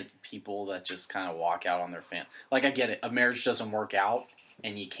don't get people that just kind of walk out on their family. Like, I get it. A marriage doesn't work out,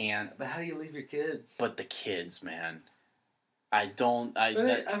 and you can't. But how do you leave your kids? But the kids, man. I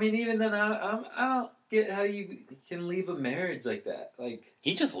mean, even then, I don't get how you can leave a marriage like that. Like,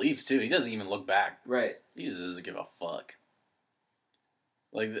 he just leaves, too. He doesn't even look back. Right. He just doesn't give a fuck.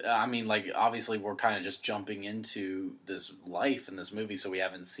 Like, I mean, like, obviously we're kind of just jumping into this life in this movie, so we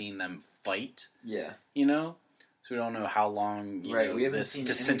haven't seen them fight. Yeah. You know? So we don't know how long, we haven't this seen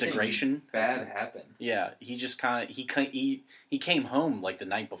disintegration bad happen. Yeah, he just kind of, he came home, like, the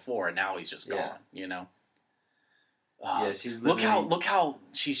night before, and now he's just gone, you know? Yeah, she's look how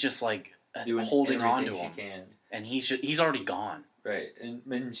she's just, like, holding on to him. Can. And he's already gone. Right, and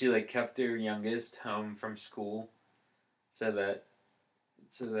then she, like, kept her youngest home from school so that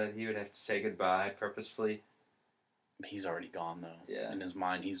he would have to say goodbye purposefully. He's already gone, though. Yeah. In his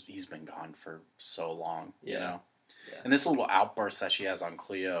mind, he's been gone for so long, you know? Yeah. And this little outburst that she has on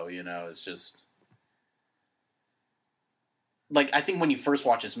Cleo, you know, is just... Like, I think when you first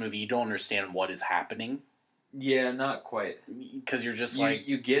watch this movie, you don't understand what is happening. Yeah, not quite. Because you're just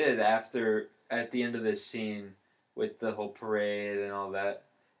You get it at the end of this scene with the whole parade and all that.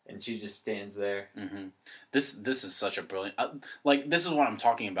 And she just stands there. Mm-hmm. This is such a brilliant... this is what I'm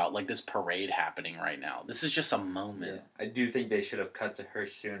talking about. Like, this parade happening right now. This is just a moment. Yeah. I do think they should have cut to her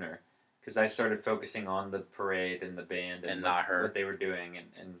sooner. Because I started focusing on the parade and the band. And not her. What they were doing.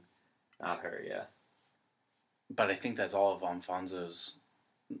 And not her, yeah. But I think that's all of Alfonso's...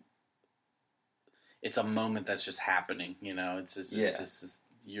 It's a moment that's just happening, you know? It's just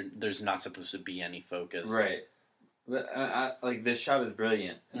there's not supposed to be any focus. Right. But this shot is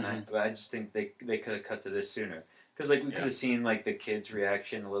brilliant, and I just think they could have cut to this sooner, because we could have seen the kids'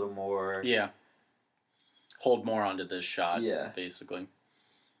 reaction a little more. Yeah. Hold more onto this shot. Yeah. Basically.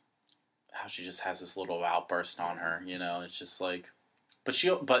 How she just has this little outburst on her, you know? It's just like,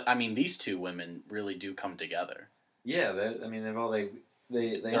 but I mean, these two women really do come together. Yeah, they're all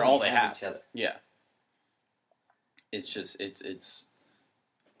they're all they have. Each other. Yeah. It's just it's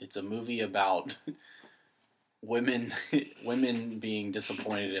a movie about. Women being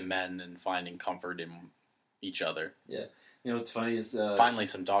disappointed in men and finding comfort in each other. Yeah. You know what's funny is... finally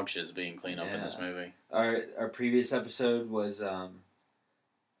some dog shit is being cleaned up in this movie. Our previous episode was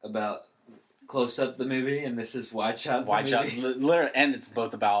about Close Up the movie, and this is Wide Shot the movie. And it's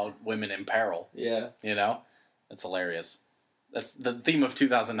both about women in peril. Yeah. You know? That's hilarious. That's the theme of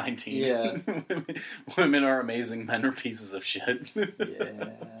 2019. Yeah. Women are amazing, men are pieces of shit. Yeah.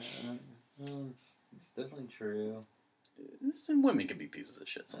 Well, it's definitely true. Women can be pieces of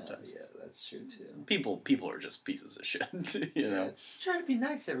shit sometimes. Yeah, that's true too. People are just pieces of shit, you know. Just try to be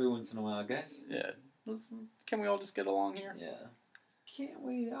nice every once in a while, guys. Yeah, Can we all just get along here? Yeah. Can't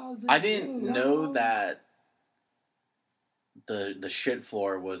we all just I didn't know that the shit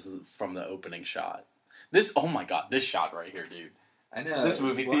floor was from the opening shot. Oh my god, this shot right here, dude. I know. This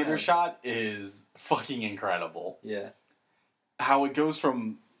movie theater shot is fucking incredible. Yeah. How it goes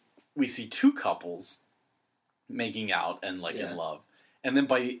from, we see two couples making out and in love. And then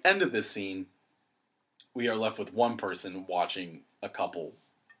by the end of this scene, we are left with one person watching a couple.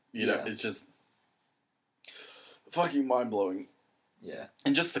 You know, it's just fucking mind-blowing. Yeah.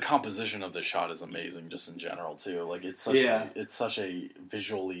 And just the composition of the shot is amazing, just in general, too. Like, it's such a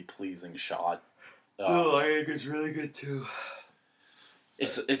visually pleasing shot. The lighting is really good, too.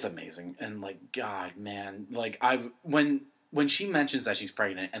 It's amazing. And, God, man. When she mentions that she's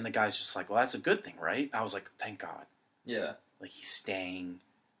pregnant, and the guy's just like, well, that's a good thing, right? I was like, thank God. Yeah. He's staying.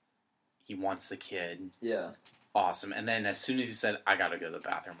 He wants the kid. Yeah. Awesome. And then as soon as he said, I gotta go to the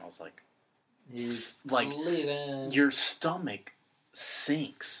bathroom, I was like... He's leaving. Your stomach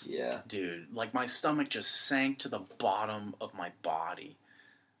sinks. Yeah. Dude. My stomach just sank to the bottom of my body.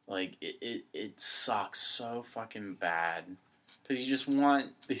 It sucks so fucking bad. Because you just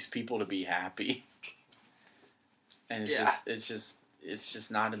want these people to be happy. And it's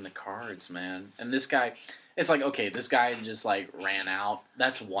just not in the cards, man. And this guy, it's like, okay, this guy just ran out.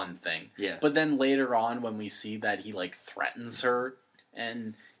 That's one thing. Yeah. But then later on, when we see that he threatens her,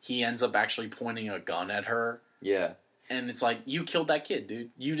 and he ends up actually pointing a gun at her. Yeah. And it's like, you killed that kid,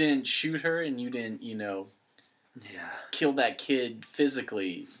 dude. You didn't shoot her, and you didn't, kill that kid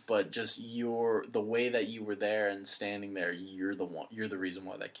physically, but just the way that you were there and standing there, you're the reason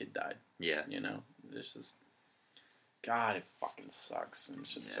why that kid died. Yeah. It's just, God, it fucking sucks. And it's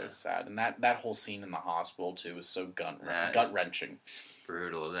just so sad. And that whole scene in the hospital, too, is so gut-wrenching.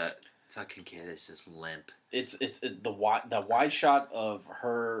 Brutal. That fucking kid is just limp. It's the wide shot of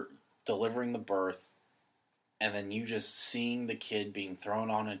her delivering the birth, and then you just seeing the kid being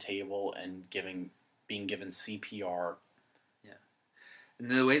thrown on a table and being given CPR. Yeah. And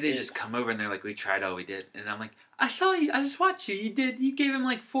the way they just come over and they're like, we tried all we did. And I'm like, I saw you. I just watched you. You gave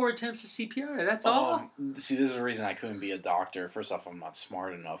him 4 attempts of CPR. That's all. See, this is the reason I couldn't be a doctor. First off, I'm not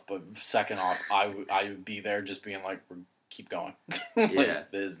smart enough. But second off, I would be there just being like, keep going.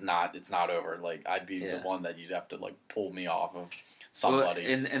 It's not over. I'd be the one that you'd have to pull me off of somebody.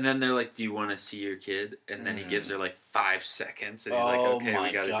 Well, and then they're like, do you want to see your kid? And then he gives her 5 seconds. And he's like, okay,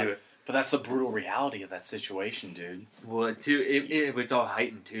 we got to do it. But that's the brutal reality of that situation, dude. Well, too, it was all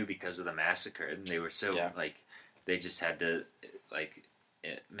heightened, too, because of the massacre. And they were so, they just had to,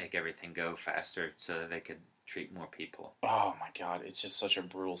 make everything go faster so that they could treat more people. Oh, my God. It's just such a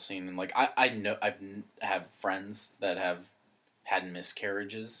brutal scene. And, I know, have friends that have had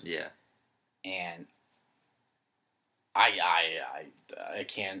miscarriages. Yeah. And I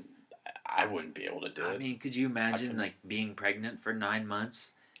can't, I wouldn't be able to do it. I mean, could you imagine, being pregnant for 9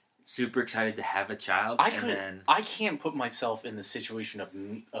 months? Super excited to have a child. I can't put myself in the situation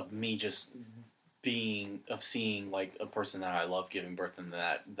of me just seeing a person that I love giving birth and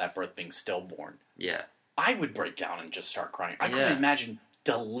that birth being stillborn. Yeah. I would break down and just start crying. I couldn't imagine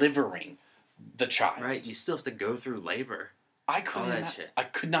delivering the child. Right. You still have to go through labor. I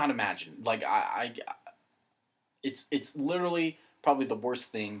could not imagine. It's literally probably the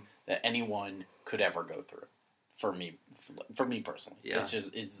worst thing that anyone could ever go through. For me personally,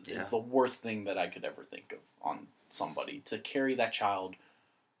 it's the worst thing that I could ever think of on somebody, to carry that child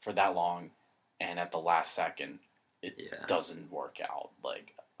for that long, and at the last second, it doesn't work out.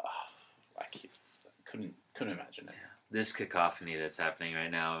 I couldn't imagine it. Yeah. This cacophony that's happening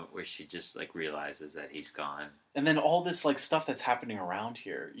right now, where she just realizes that he's gone, and then all this stuff that's happening around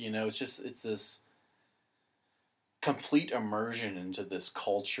here. It's this complete immersion into this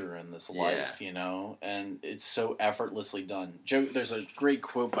culture and this life, and it's so effortlessly done. There's a great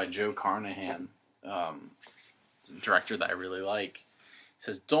quote by Joe Carnahan, it's a director that I really like. He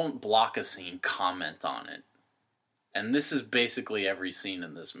says, "Don't block a scene, comment on it." And this is basically every scene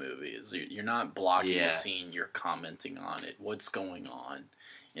in this movie. Is you're not blocking a scene, you're commenting on it. What's going on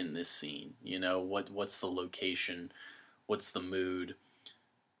in this scene? What's the location? What's the mood?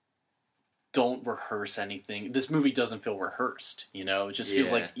 Don't rehearse anything. This movie doesn't feel rehearsed, It just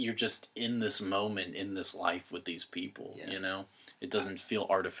feels like you're just in this moment, in this life with these people, It doesn't feel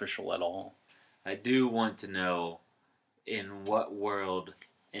artificial at all. I do want to know, in what world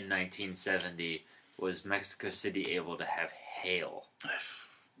in 1970 was Mexico City able to have hail?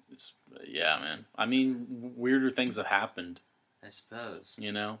 Yeah, man. I mean, weirder things have happened. I suppose.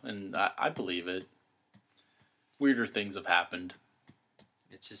 And I believe it. Weirder things have happened.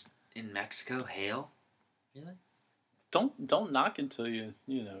 It's just... In Mexico, hail? Really? don't knock until you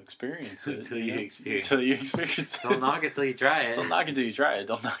experience it. Until you experience it. Don't knock it till you try it. Don't knock it till you try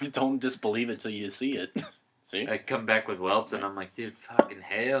it. Don't disbelieve it till you see it. See? I come back with welts and I'm like, dude, fucking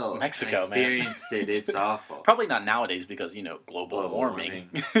hell. Mexico, I experienced it. It's awful. Probably not nowadays because, global warming.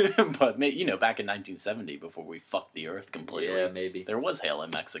 But, back in 1970 before we fucked the earth completely. Yeah, maybe. There was hail in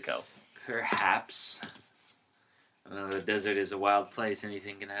Mexico. Perhaps. I know the desert is a wild place.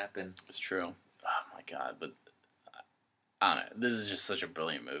 Anything can happen. It's true. Oh, my God. But, I don't know. This is just such a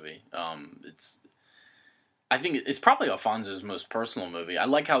brilliant movie. I think it's probably Alfonso's most personal movie. I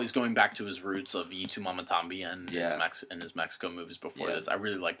like how he's going back to his roots of Y Tu Mama Tambien and his Mexico movies before this. I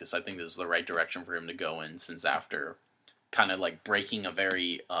really like this. I think this is the right direction for him to go in, since after kind of like breaking a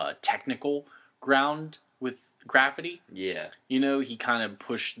very technical ground with Gravity. Yeah. He kind of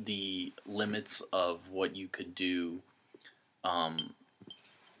pushed the limits of what you could do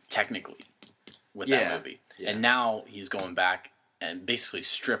technically with that movie. Yeah. And now he's going back and basically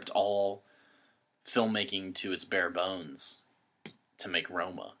stripped all filmmaking to its bare bones to make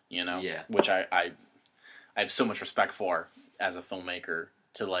Roma, which I have so much respect for as a filmmaker,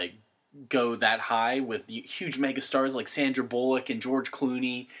 to like go that high with huge megastars like Sandra Bullock and George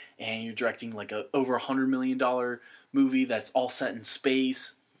Clooney, and you're directing like a over $100 million movie that's all set in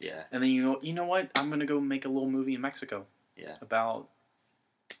space. Yeah. And then you know what? I'm gonna go make a little movie in Mexico. Yeah. About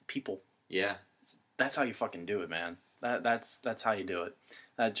people. Yeah. That's how you fucking do it, man. That's how you do it.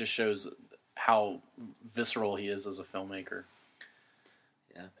 That just shows how visceral he is as a filmmaker.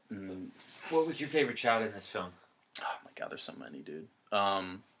 Yeah. What was your favorite shot in this film? Oh my God, there's so many, dude.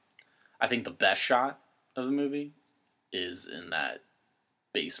 I think the best shot of the movie is in that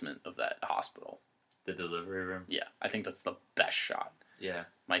basement of that hospital. The delivery room? Yeah, I think that's the best shot. Yeah.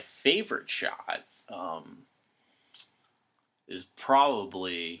 My favorite shot is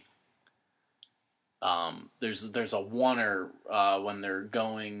probably... there's a oneer when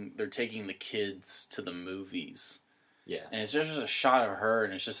they're taking the kids to the movies. Yeah. And it's just a shot of her,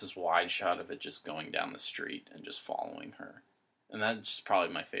 and it's just this wide shot of it just going down the street and just following her. And that's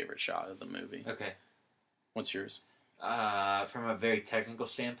probably my favorite shot of the movie. Okay. What's yours? From a very technical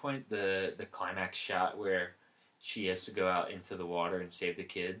standpoint, the climax shot where she has to go out into the water and save the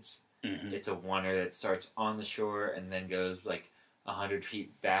kids. Mm-hmm. It's a oneer that starts on the shore and then goes like 100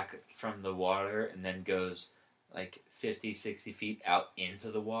 feet back from the water and then goes like 50, 60 feet out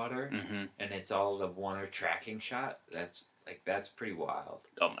into the water. Mm-hmm. And it's all the oneer tracking shot. That's pretty wild.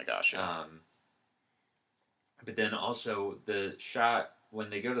 Oh my gosh. Yeah. But then also the shot when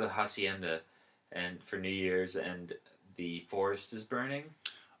they go to the hacienda and for New Year's and the forest is burning.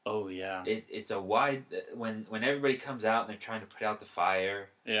 Oh yeah. It's a wide when everybody comes out and they're trying to put out the fire.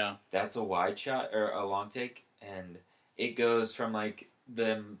 Yeah. That's a wide shot or a long take, and it goes from like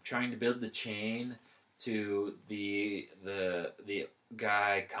them trying to build the chain to the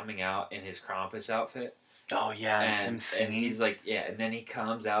guy coming out in his Krampus outfit. Oh yeah, and he's like and then he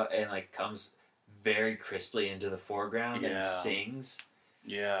comes out and like comes very crisply into the foreground and sings.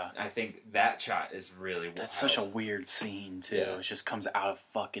 Yeah. I think that shot is really wild. That's such a weird scene, too. Yeah. It just comes out of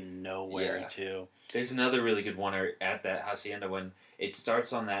fucking nowhere, too. There's another really good one at that hacienda when it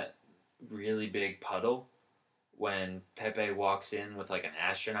starts on that really big puddle when Pepe walks in with, like, an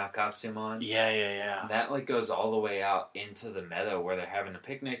astronaut costume on. Yeah. That, like, goes all the way out into the meadow where they're having a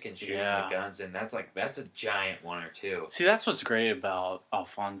picnic and shooting the guns, and that's a giant oneer, too. See, that's what's great about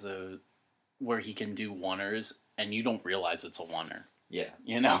Alfonso, where he can do oneers, and you don't realize it's a oneer. Yeah.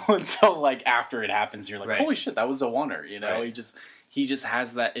 Until like after it happens, you're like, right. Holy shit, that was a oneer, Right. He just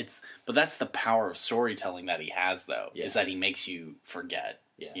has that but that's the power of storytelling that he has though, is that he makes you forget,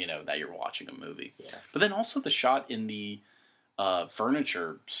 that you're watching a movie. Yeah. But then also the shot in the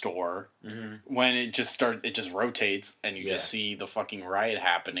furniture store when it just rotates and you just see the fucking riot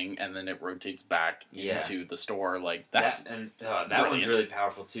happening and then it rotates back into the store like that one's really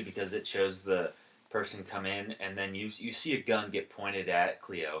powerful too because it shows the person come in and then you see a gun get pointed at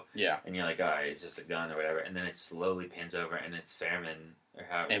Cleo and you're like, all right, it's just a gun or whatever, and then it slowly pans over and it's Fairman or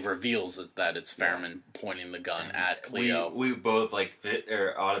however it reveals that it's Fairman pointing the gun at Cleo. We both like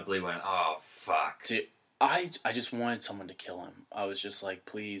audibly went, oh fuck. Dude, I just wanted someone to kill him. I was just like,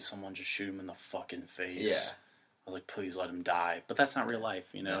 please, someone just shoot him in the fucking face. Yeah. I was like, please let him die. But that's not real life,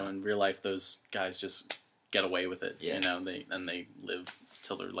 No. In real life, those guys just get away with it. Yeah. They live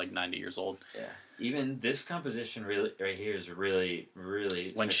till they're like 90 years old. Yeah. Even this composition really right here is really,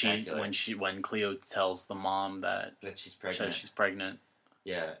 really spectacular. When Cleo tells the mom that she's pregnant. She's pregnant.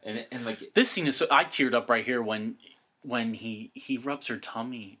 Yeah, and like this scene is so I teared up right here when when he rubs her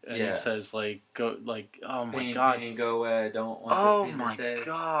tummy and he says like go like oh my pain, god pain, go away. I don't want this pain to stay. Oh my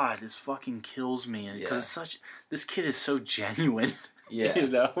god, this fucking kills me because this kid is so genuine. You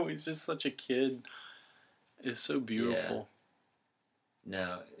know, he's just such a kid. It's so beautiful.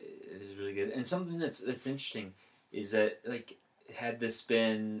 No, it is really good. And something that's interesting is that like had this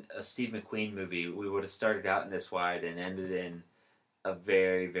been a Steve McQueen movie, we would have started out in this wide and ended in a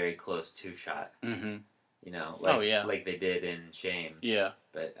very, very close 2-shot. Mm-hmm. You know, like, like they did in Shame. Yeah.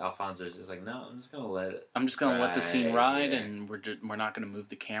 But Alfonso's just like, no, I'm just gonna let it. I'm just gonna let the scene ride, and we're not gonna move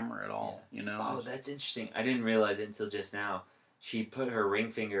the camera at all. You know. Oh, that's interesting. I didn't realize it until just now. She put her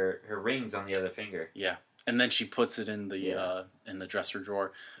rings on the other finger. Yeah. And then she puts it in the dresser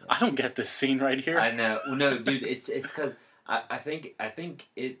drawer. Yeah. I don't get this scene right here. I know. No, dude, it's because I think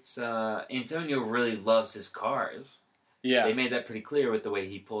it's Antonio really loves his cars. Yeah. They made that pretty clear with the way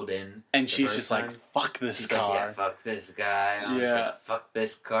he pulled in. And she's just like, fuck this car. Like, yeah, fuck this guy. I'm just gonna fuck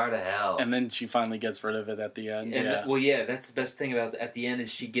this car to hell. And then she finally gets rid of it at the end. And that's the best thing about at the end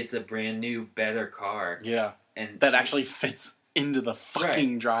is she gets a brand new, better car. Yeah. And that actually fits into the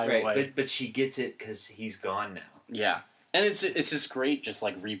fucking driveway. Right. But she gets it because he's gone now. Yeah. And it's just great, just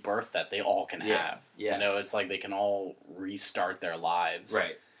like rebirth that they all can have. Yeah. You know, it's like they can all restart their lives.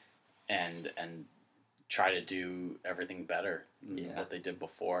 Right. And try to do everything better than what they did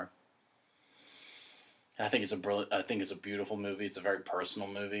before. I think it's a beautiful movie. It's a very personal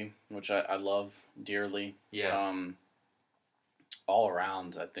movie, which I love dearly. Yeah. All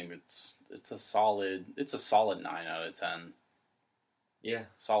around, I think it's a solid 9 out of 10. Yeah.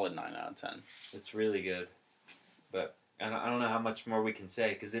 Solid 9 out of 10. It's really good. But I don't know how much more we can say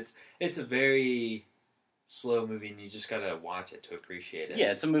because it's a very slow movie and you just gotta watch it to appreciate it.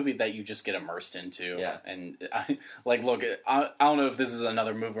 Yeah, it's a movie that you just get immersed into. Yeah. And look, I don't know if this is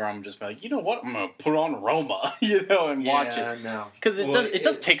another movie where I'm just like, you know what, I'm gonna put on Roma, and watch it. Yeah, no. Because it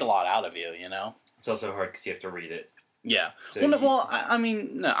does take a lot out of you, you know? It's also hard because you have to read it. Yeah. So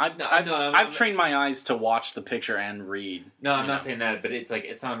I've trained my eyes to watch the picture and read. No, I'm not saying that, but it's like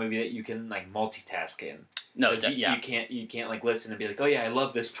it's not a movie that you can like multitask in. No, you can't like listen and be like, oh yeah, I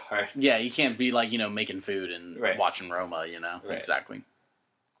love this part. Yeah, you can't be like making food and watching Roma. Right. Exactly.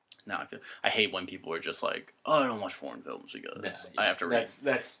 No, I hate when people are just like, oh, I don't watch foreign films because I have to read.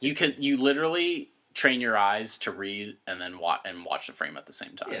 That's you literally train your eyes to read and then watch the frame at the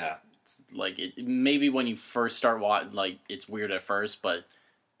same time. Yeah. Like maybe when you first start watching, like it's weird at first, but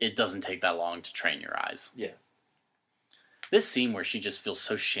it doesn't take that long to train your eyes. Yeah. This scene where she just feels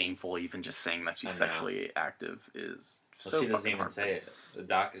so shameful, even just saying that she's sexually active, is so she doesn't even say it. The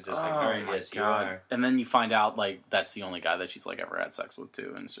doc is just like, all right, yes, you are. And then you find out like that's the only guy that she's like ever had sex with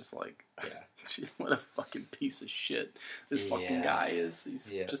too, and it's just like, what a fucking piece of shit this fucking guy is.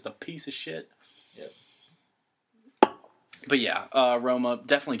 He's just a piece of shit. Yep. But yeah, Roma,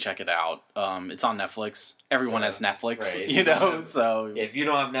 definitely check it out. It's on Netflix. Everyone has Netflix, right. So if you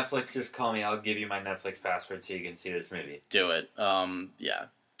don't have Netflix, just call me. I'll give you my Netflix password so you can see this movie. Do it. Yeah,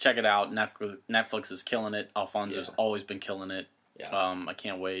 check it out. Netflix is killing it. Alfonso's always been killing it. Yeah. I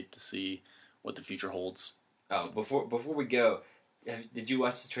can't wait to see what the future holds. Oh, before we go, did you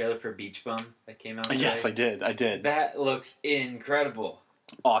watch the trailer for Beach Bum that came out today? Yes, I did. That looks incredible.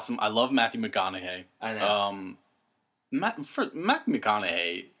 Awesome. I love Matthew McConaughey. I know. Matthew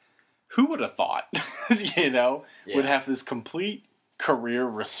McConaughey, who would have thought, would have this complete career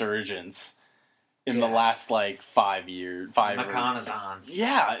resurgence in the last, 5 years. McConaissance.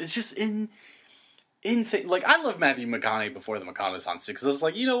 Yeah, it's just insane. Like, I love Matthew McConaughey before the McConaissance, because I was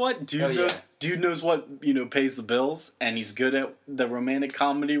like, you know what? Dude knows what, pays the bills, and he's good at the romantic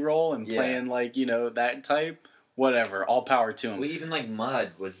comedy role and playing, that type. Whatever, all power to him. Well, even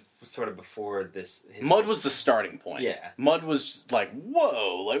Mud was sort of before this. Mud was the starting point. Yeah. Mud was just like,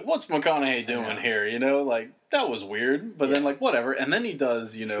 whoa, what's McConaughey doing here? That was weird. But then, whatever. And then he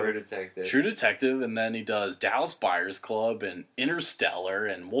does, True Detective. True Detective, and then he does Dallas Buyers Club and Interstellar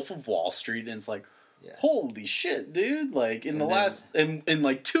and Wolf of Wall Street, and it's like, holy shit, dude!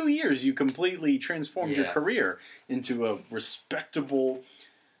 In 2 years, you completely transformed your career into a respectable.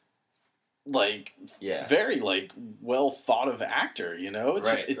 Very well thought of actor,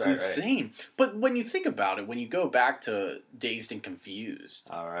 it's insane. Right. But when you think about it, when you go back to Dazed and Confused,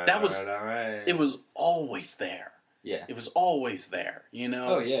 it was always there. Yeah, it was always there.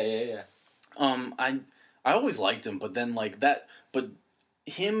 Oh yeah. I always liked him, but then but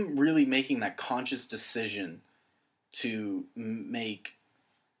him really making that conscious decision to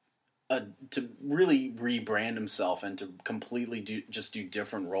to really rebrand himself and to completely do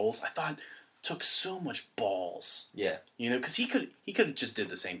different roles, I thought took so much balls. Yeah. Because he could have just did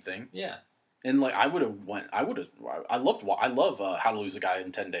the same thing. Yeah. And like I love How to Lose a Guy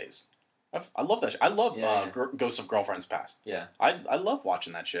in 10 Days. I love that shit. I love Ghosts of Girlfriends Past. Yeah. I love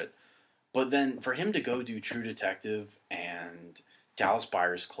watching that shit. But then for him to go do True Detective and Dallas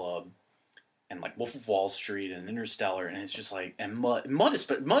Buyers Club and like Wolf of Wall Street and Interstellar, and it's just like, and Mud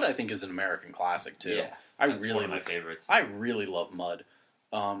I think is an American classic too. Yeah, that's one of my favorites. I really love Mud.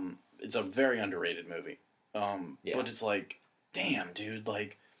 It's a very underrated movie. But it's like, damn, dude,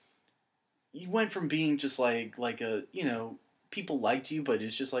 like you went from being just like a, you know, people liked you, but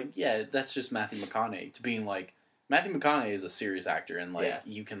it's just like, yeah, that's just Matthew McConaughey, to being like, Matthew McConaughey is a serious actor, and like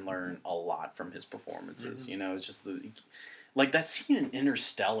you can learn a lot from his performances. You know, it's just like that scene in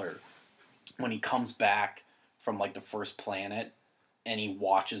Interstellar when he comes back from like the first planet and he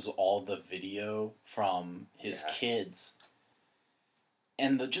watches all the video from his kids,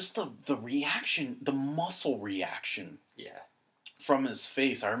 and the reaction, the muscle reaction, from his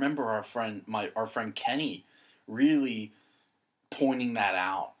face. I remember our friend Kenny really pointing that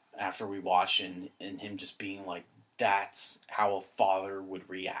out after we watched, and him just being like, that's how a father would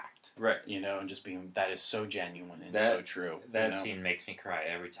react. Right. You know, and just being, that is so genuine and so true. That scene makes me cry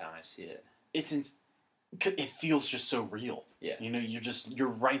every time I see it. It feels just so real. Yeah. You know, you're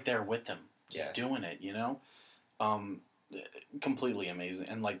right there with him, just doing it, you know? Completely amazing.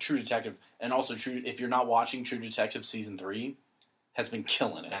 And like True Detective, and also if you're not watching True Detective Season 3, has been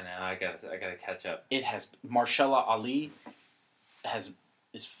killing it. I know, I gotta catch up. It has, Mahershala Ali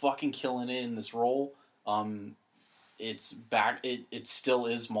is fucking killing it in this role. It's back. It still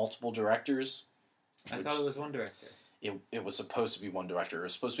is multiple directors. I thought it was one director. It was supposed to be one director. It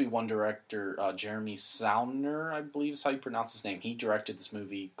was supposed to be one director. Jeremy Saulnier, I believe is how you pronounce his name. He directed this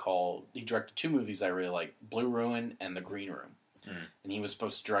movie he directed 2 movies I really like: Blue Ruin and The Green Room. And he was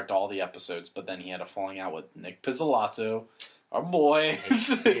supposed to direct all the episodes, but then he had a falling out with Nick Pizzolatto, our boy.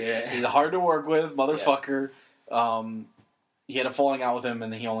 He's hard to work with, motherfucker. He had a falling out with him,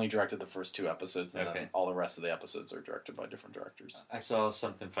 and then he only directed the first 2 episodes, and then all the rest of the episodes are directed by different directors. I saw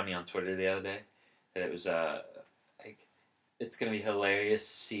something funny on Twitter the other day, that it was like, it's going to be hilarious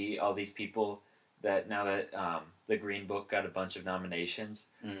to see all these people that now that the Green Book got a bunch of nominations,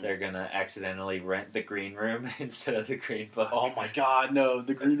 they're going to accidentally rent the Green Room instead of the Green Book. Oh my god, no.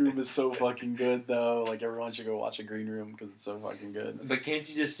 The Green Room is so fucking good, though. Like, everyone should go watch a Green Room because it's so fucking good. But can't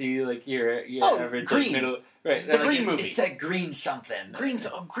you just see, like, your average Green. Like, middle... Right, the Green movie. It's that Green something.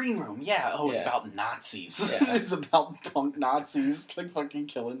 Green Room, yeah. Oh, it's about Nazis. Yeah. It's about punk Nazis, like, fucking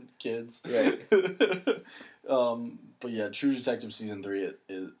killing kids. Right. But yeah, True Detective Season 3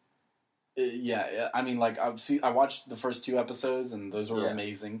 I mean, like, I watched the first 2 episodes, and those were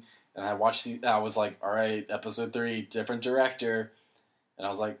amazing. And I was like, all right, episode 3, different director. And I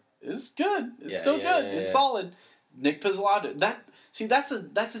was like, it's good. It's still good. It's solid. Nick Pizzolatto.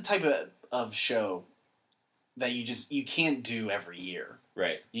 That's a type of show that you can't do every year.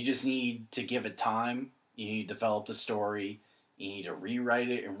 Right. You just need to give it time. You need to develop the story. You need to rewrite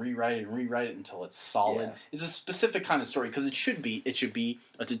it until it's solid. Yeah. It's a specific kind of story, because it should be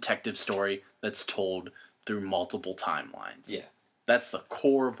a detective story that's told through multiple timelines. Yeah. That's the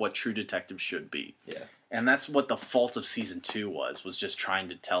core of what True Detective should be. Yeah. And that's what the fault of Season 2 was just trying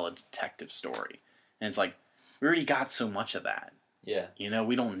to tell a detective story. And it's like, we already got so much of that. Yeah. You know,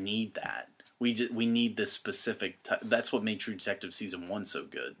 we don't need that. We need this specific... that's what made True Detective Season 1 so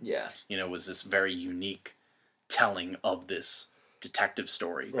good. Yeah. You know, was this very unique telling of this detective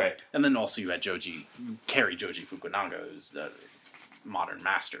story. Right. And then also you had Joji Fukunaga, who's the modern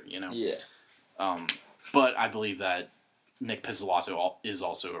master, you know? Yeah. But I believe that Nick Pizzolatto is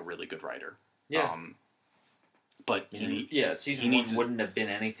also a really good writer. Yeah. But Season 1 wouldn't have been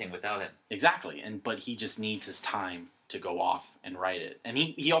anything without him. Exactly. But he just needs his time to go off and write it. And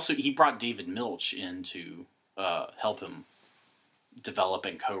he brought David Milch in to help him develop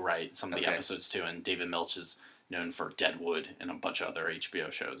and co-write some of the episodes too. And David Milch is known for Deadwood and a bunch of other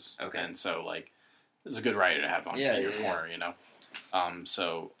HBO shows. Okay. And so, like, it's a good writer to have on in your corner, you know?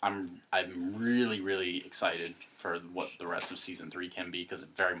 So I'm really, really excited for what the rest of Season 3 can be, because it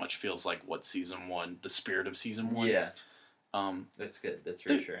very much feels like what Season 1, the spirit of Season 1. Yeah. That's good. That's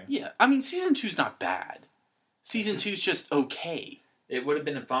reassuring. Yeah. I mean, Season 2's not bad. Season 2's just okay. It would have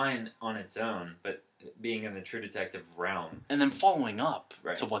been fine on its own, but being in the True Detective realm. And then following up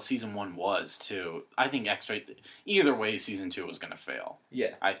to what Season 1 was, too. I think either way, Season 2 was going to fail.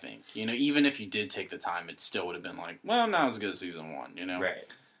 Yeah. I think. You know, even if you did take the time, it still would have been like, well, not as good as Season 1, you know?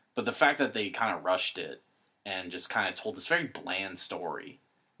 Right. But the fact that they kind of rushed it and just kind of told this very bland story.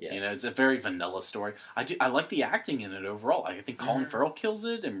 Yeah. You know, it's a very vanilla story. I like the acting in it overall. I think Colin Farrell kills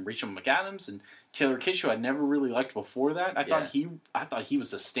it, and Rachel McAdams, and Taylor Kitsch, who I'd never really liked before that. I thought he was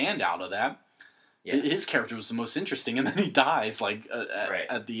the standout of that. Yeah. His character was the most interesting, and then he dies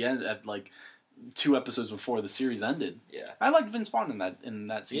at the end, at 2 episodes before the series ended. Yeah, I liked Vince Vaughn in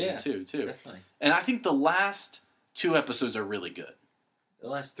that season too. Definitely. And I think the last 2 episodes are really good. The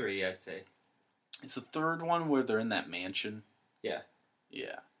last 3, I'd say. It's the 3rd one where they're in that mansion. Yeah.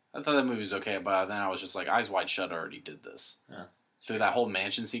 Yeah. I thought that movie was okay, but then I was just like, Eyes Wide Shut already did this. Huh. Through that whole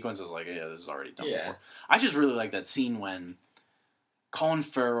mansion sequence, I was like, yeah, this is already done before. I just really like that scene when Colin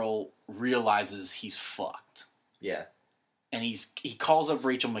Farrell realizes he's fucked. Yeah. And he calls up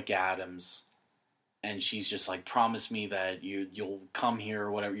Rachel McAdams, and she's just like, promise me that you'll come here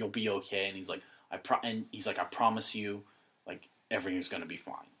or whatever, you'll be okay. And he's like, I promise you, like, everything's gonna be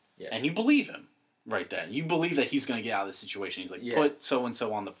fine. Yeah. And you believe him right then. You believe that he's gonna get out of this situation. He's like, put so and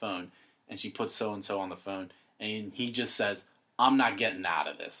so on the phone, and she puts so and so on the phone, and he just says, I'm not getting out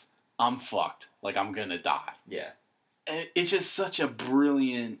of this. I'm fucked. Like, I'm gonna die. Yeah. And it's just such a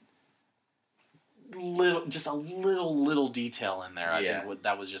brilliant little detail in there. I think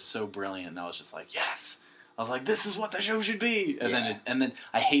that was just so brilliant. And I was just like, yes. I was like, this is what the show should be. And then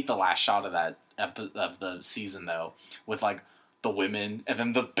I hate the last shot of that of the season though, with like the women and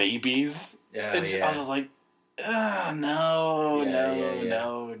then the babies. Yeah. I was just like, no.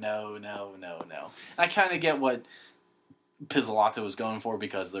 I kind of get what Pizzolatto was going for,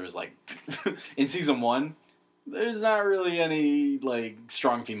 because there was like in season 1. There's not really any like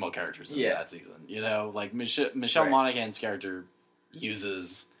strong female characters in that season, you know. Like Michelle Monaghan's character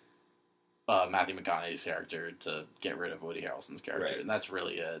uses Matthew McConaughey's character to get rid of Woody Harrelson's character, and that's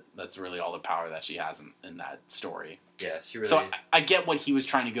really it. That's really all the power that she has in that story. Yeah, she really. So I get what he was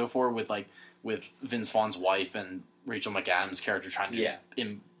trying to go for with Vince Vaughn's wife and Rachel McAdams' character trying to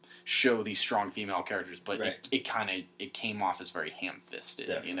show these strong female characters, but it came off as very ham-fisted.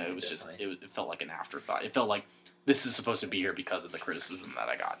 Definitely, you know, it was it felt like an afterthought. It felt like this is supposed to be here because of the criticism that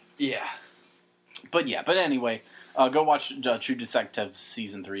I got. Yeah. But anyway, go watch True Detective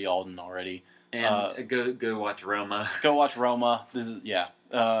season 3 Alden already. And go watch Roma. Go watch Roma. This is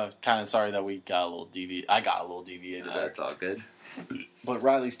kind of sorry that we got a little deviated. I got a little deviated there. That's all good. But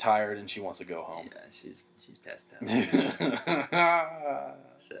Riley's tired and she wants to go home. Yeah, she's passed out.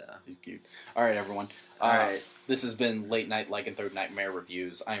 So she's cute. All right, everyone. All right. This has been Late Night Like and Third Nightmare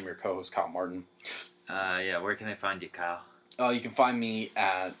Reviews. I am your co-host, Kyle Martin. Where can they find you, Kyle? You can find me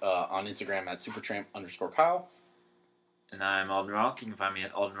on Instagram at supertramp_Kyle. And I'm Alden Roth. You can find me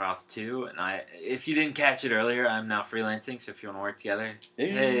at Alden Roth 2. And if you didn't catch it earlier, I'm now freelancing. So if you want to work together,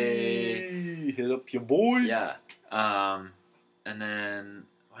 hey, hit up your boy. Yeah. And then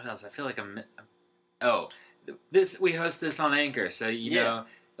what else? I feel like we host this on Anchor, so you know,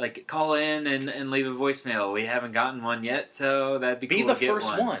 like call in and leave a voicemail. We haven't gotten one yet, so that'd be cool. Be the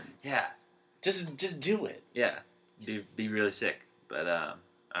first one. Yeah. Just do it. Yeah. Be really sick. But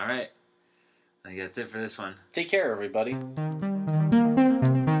all right. I think that's it for this one. Take care, everybody.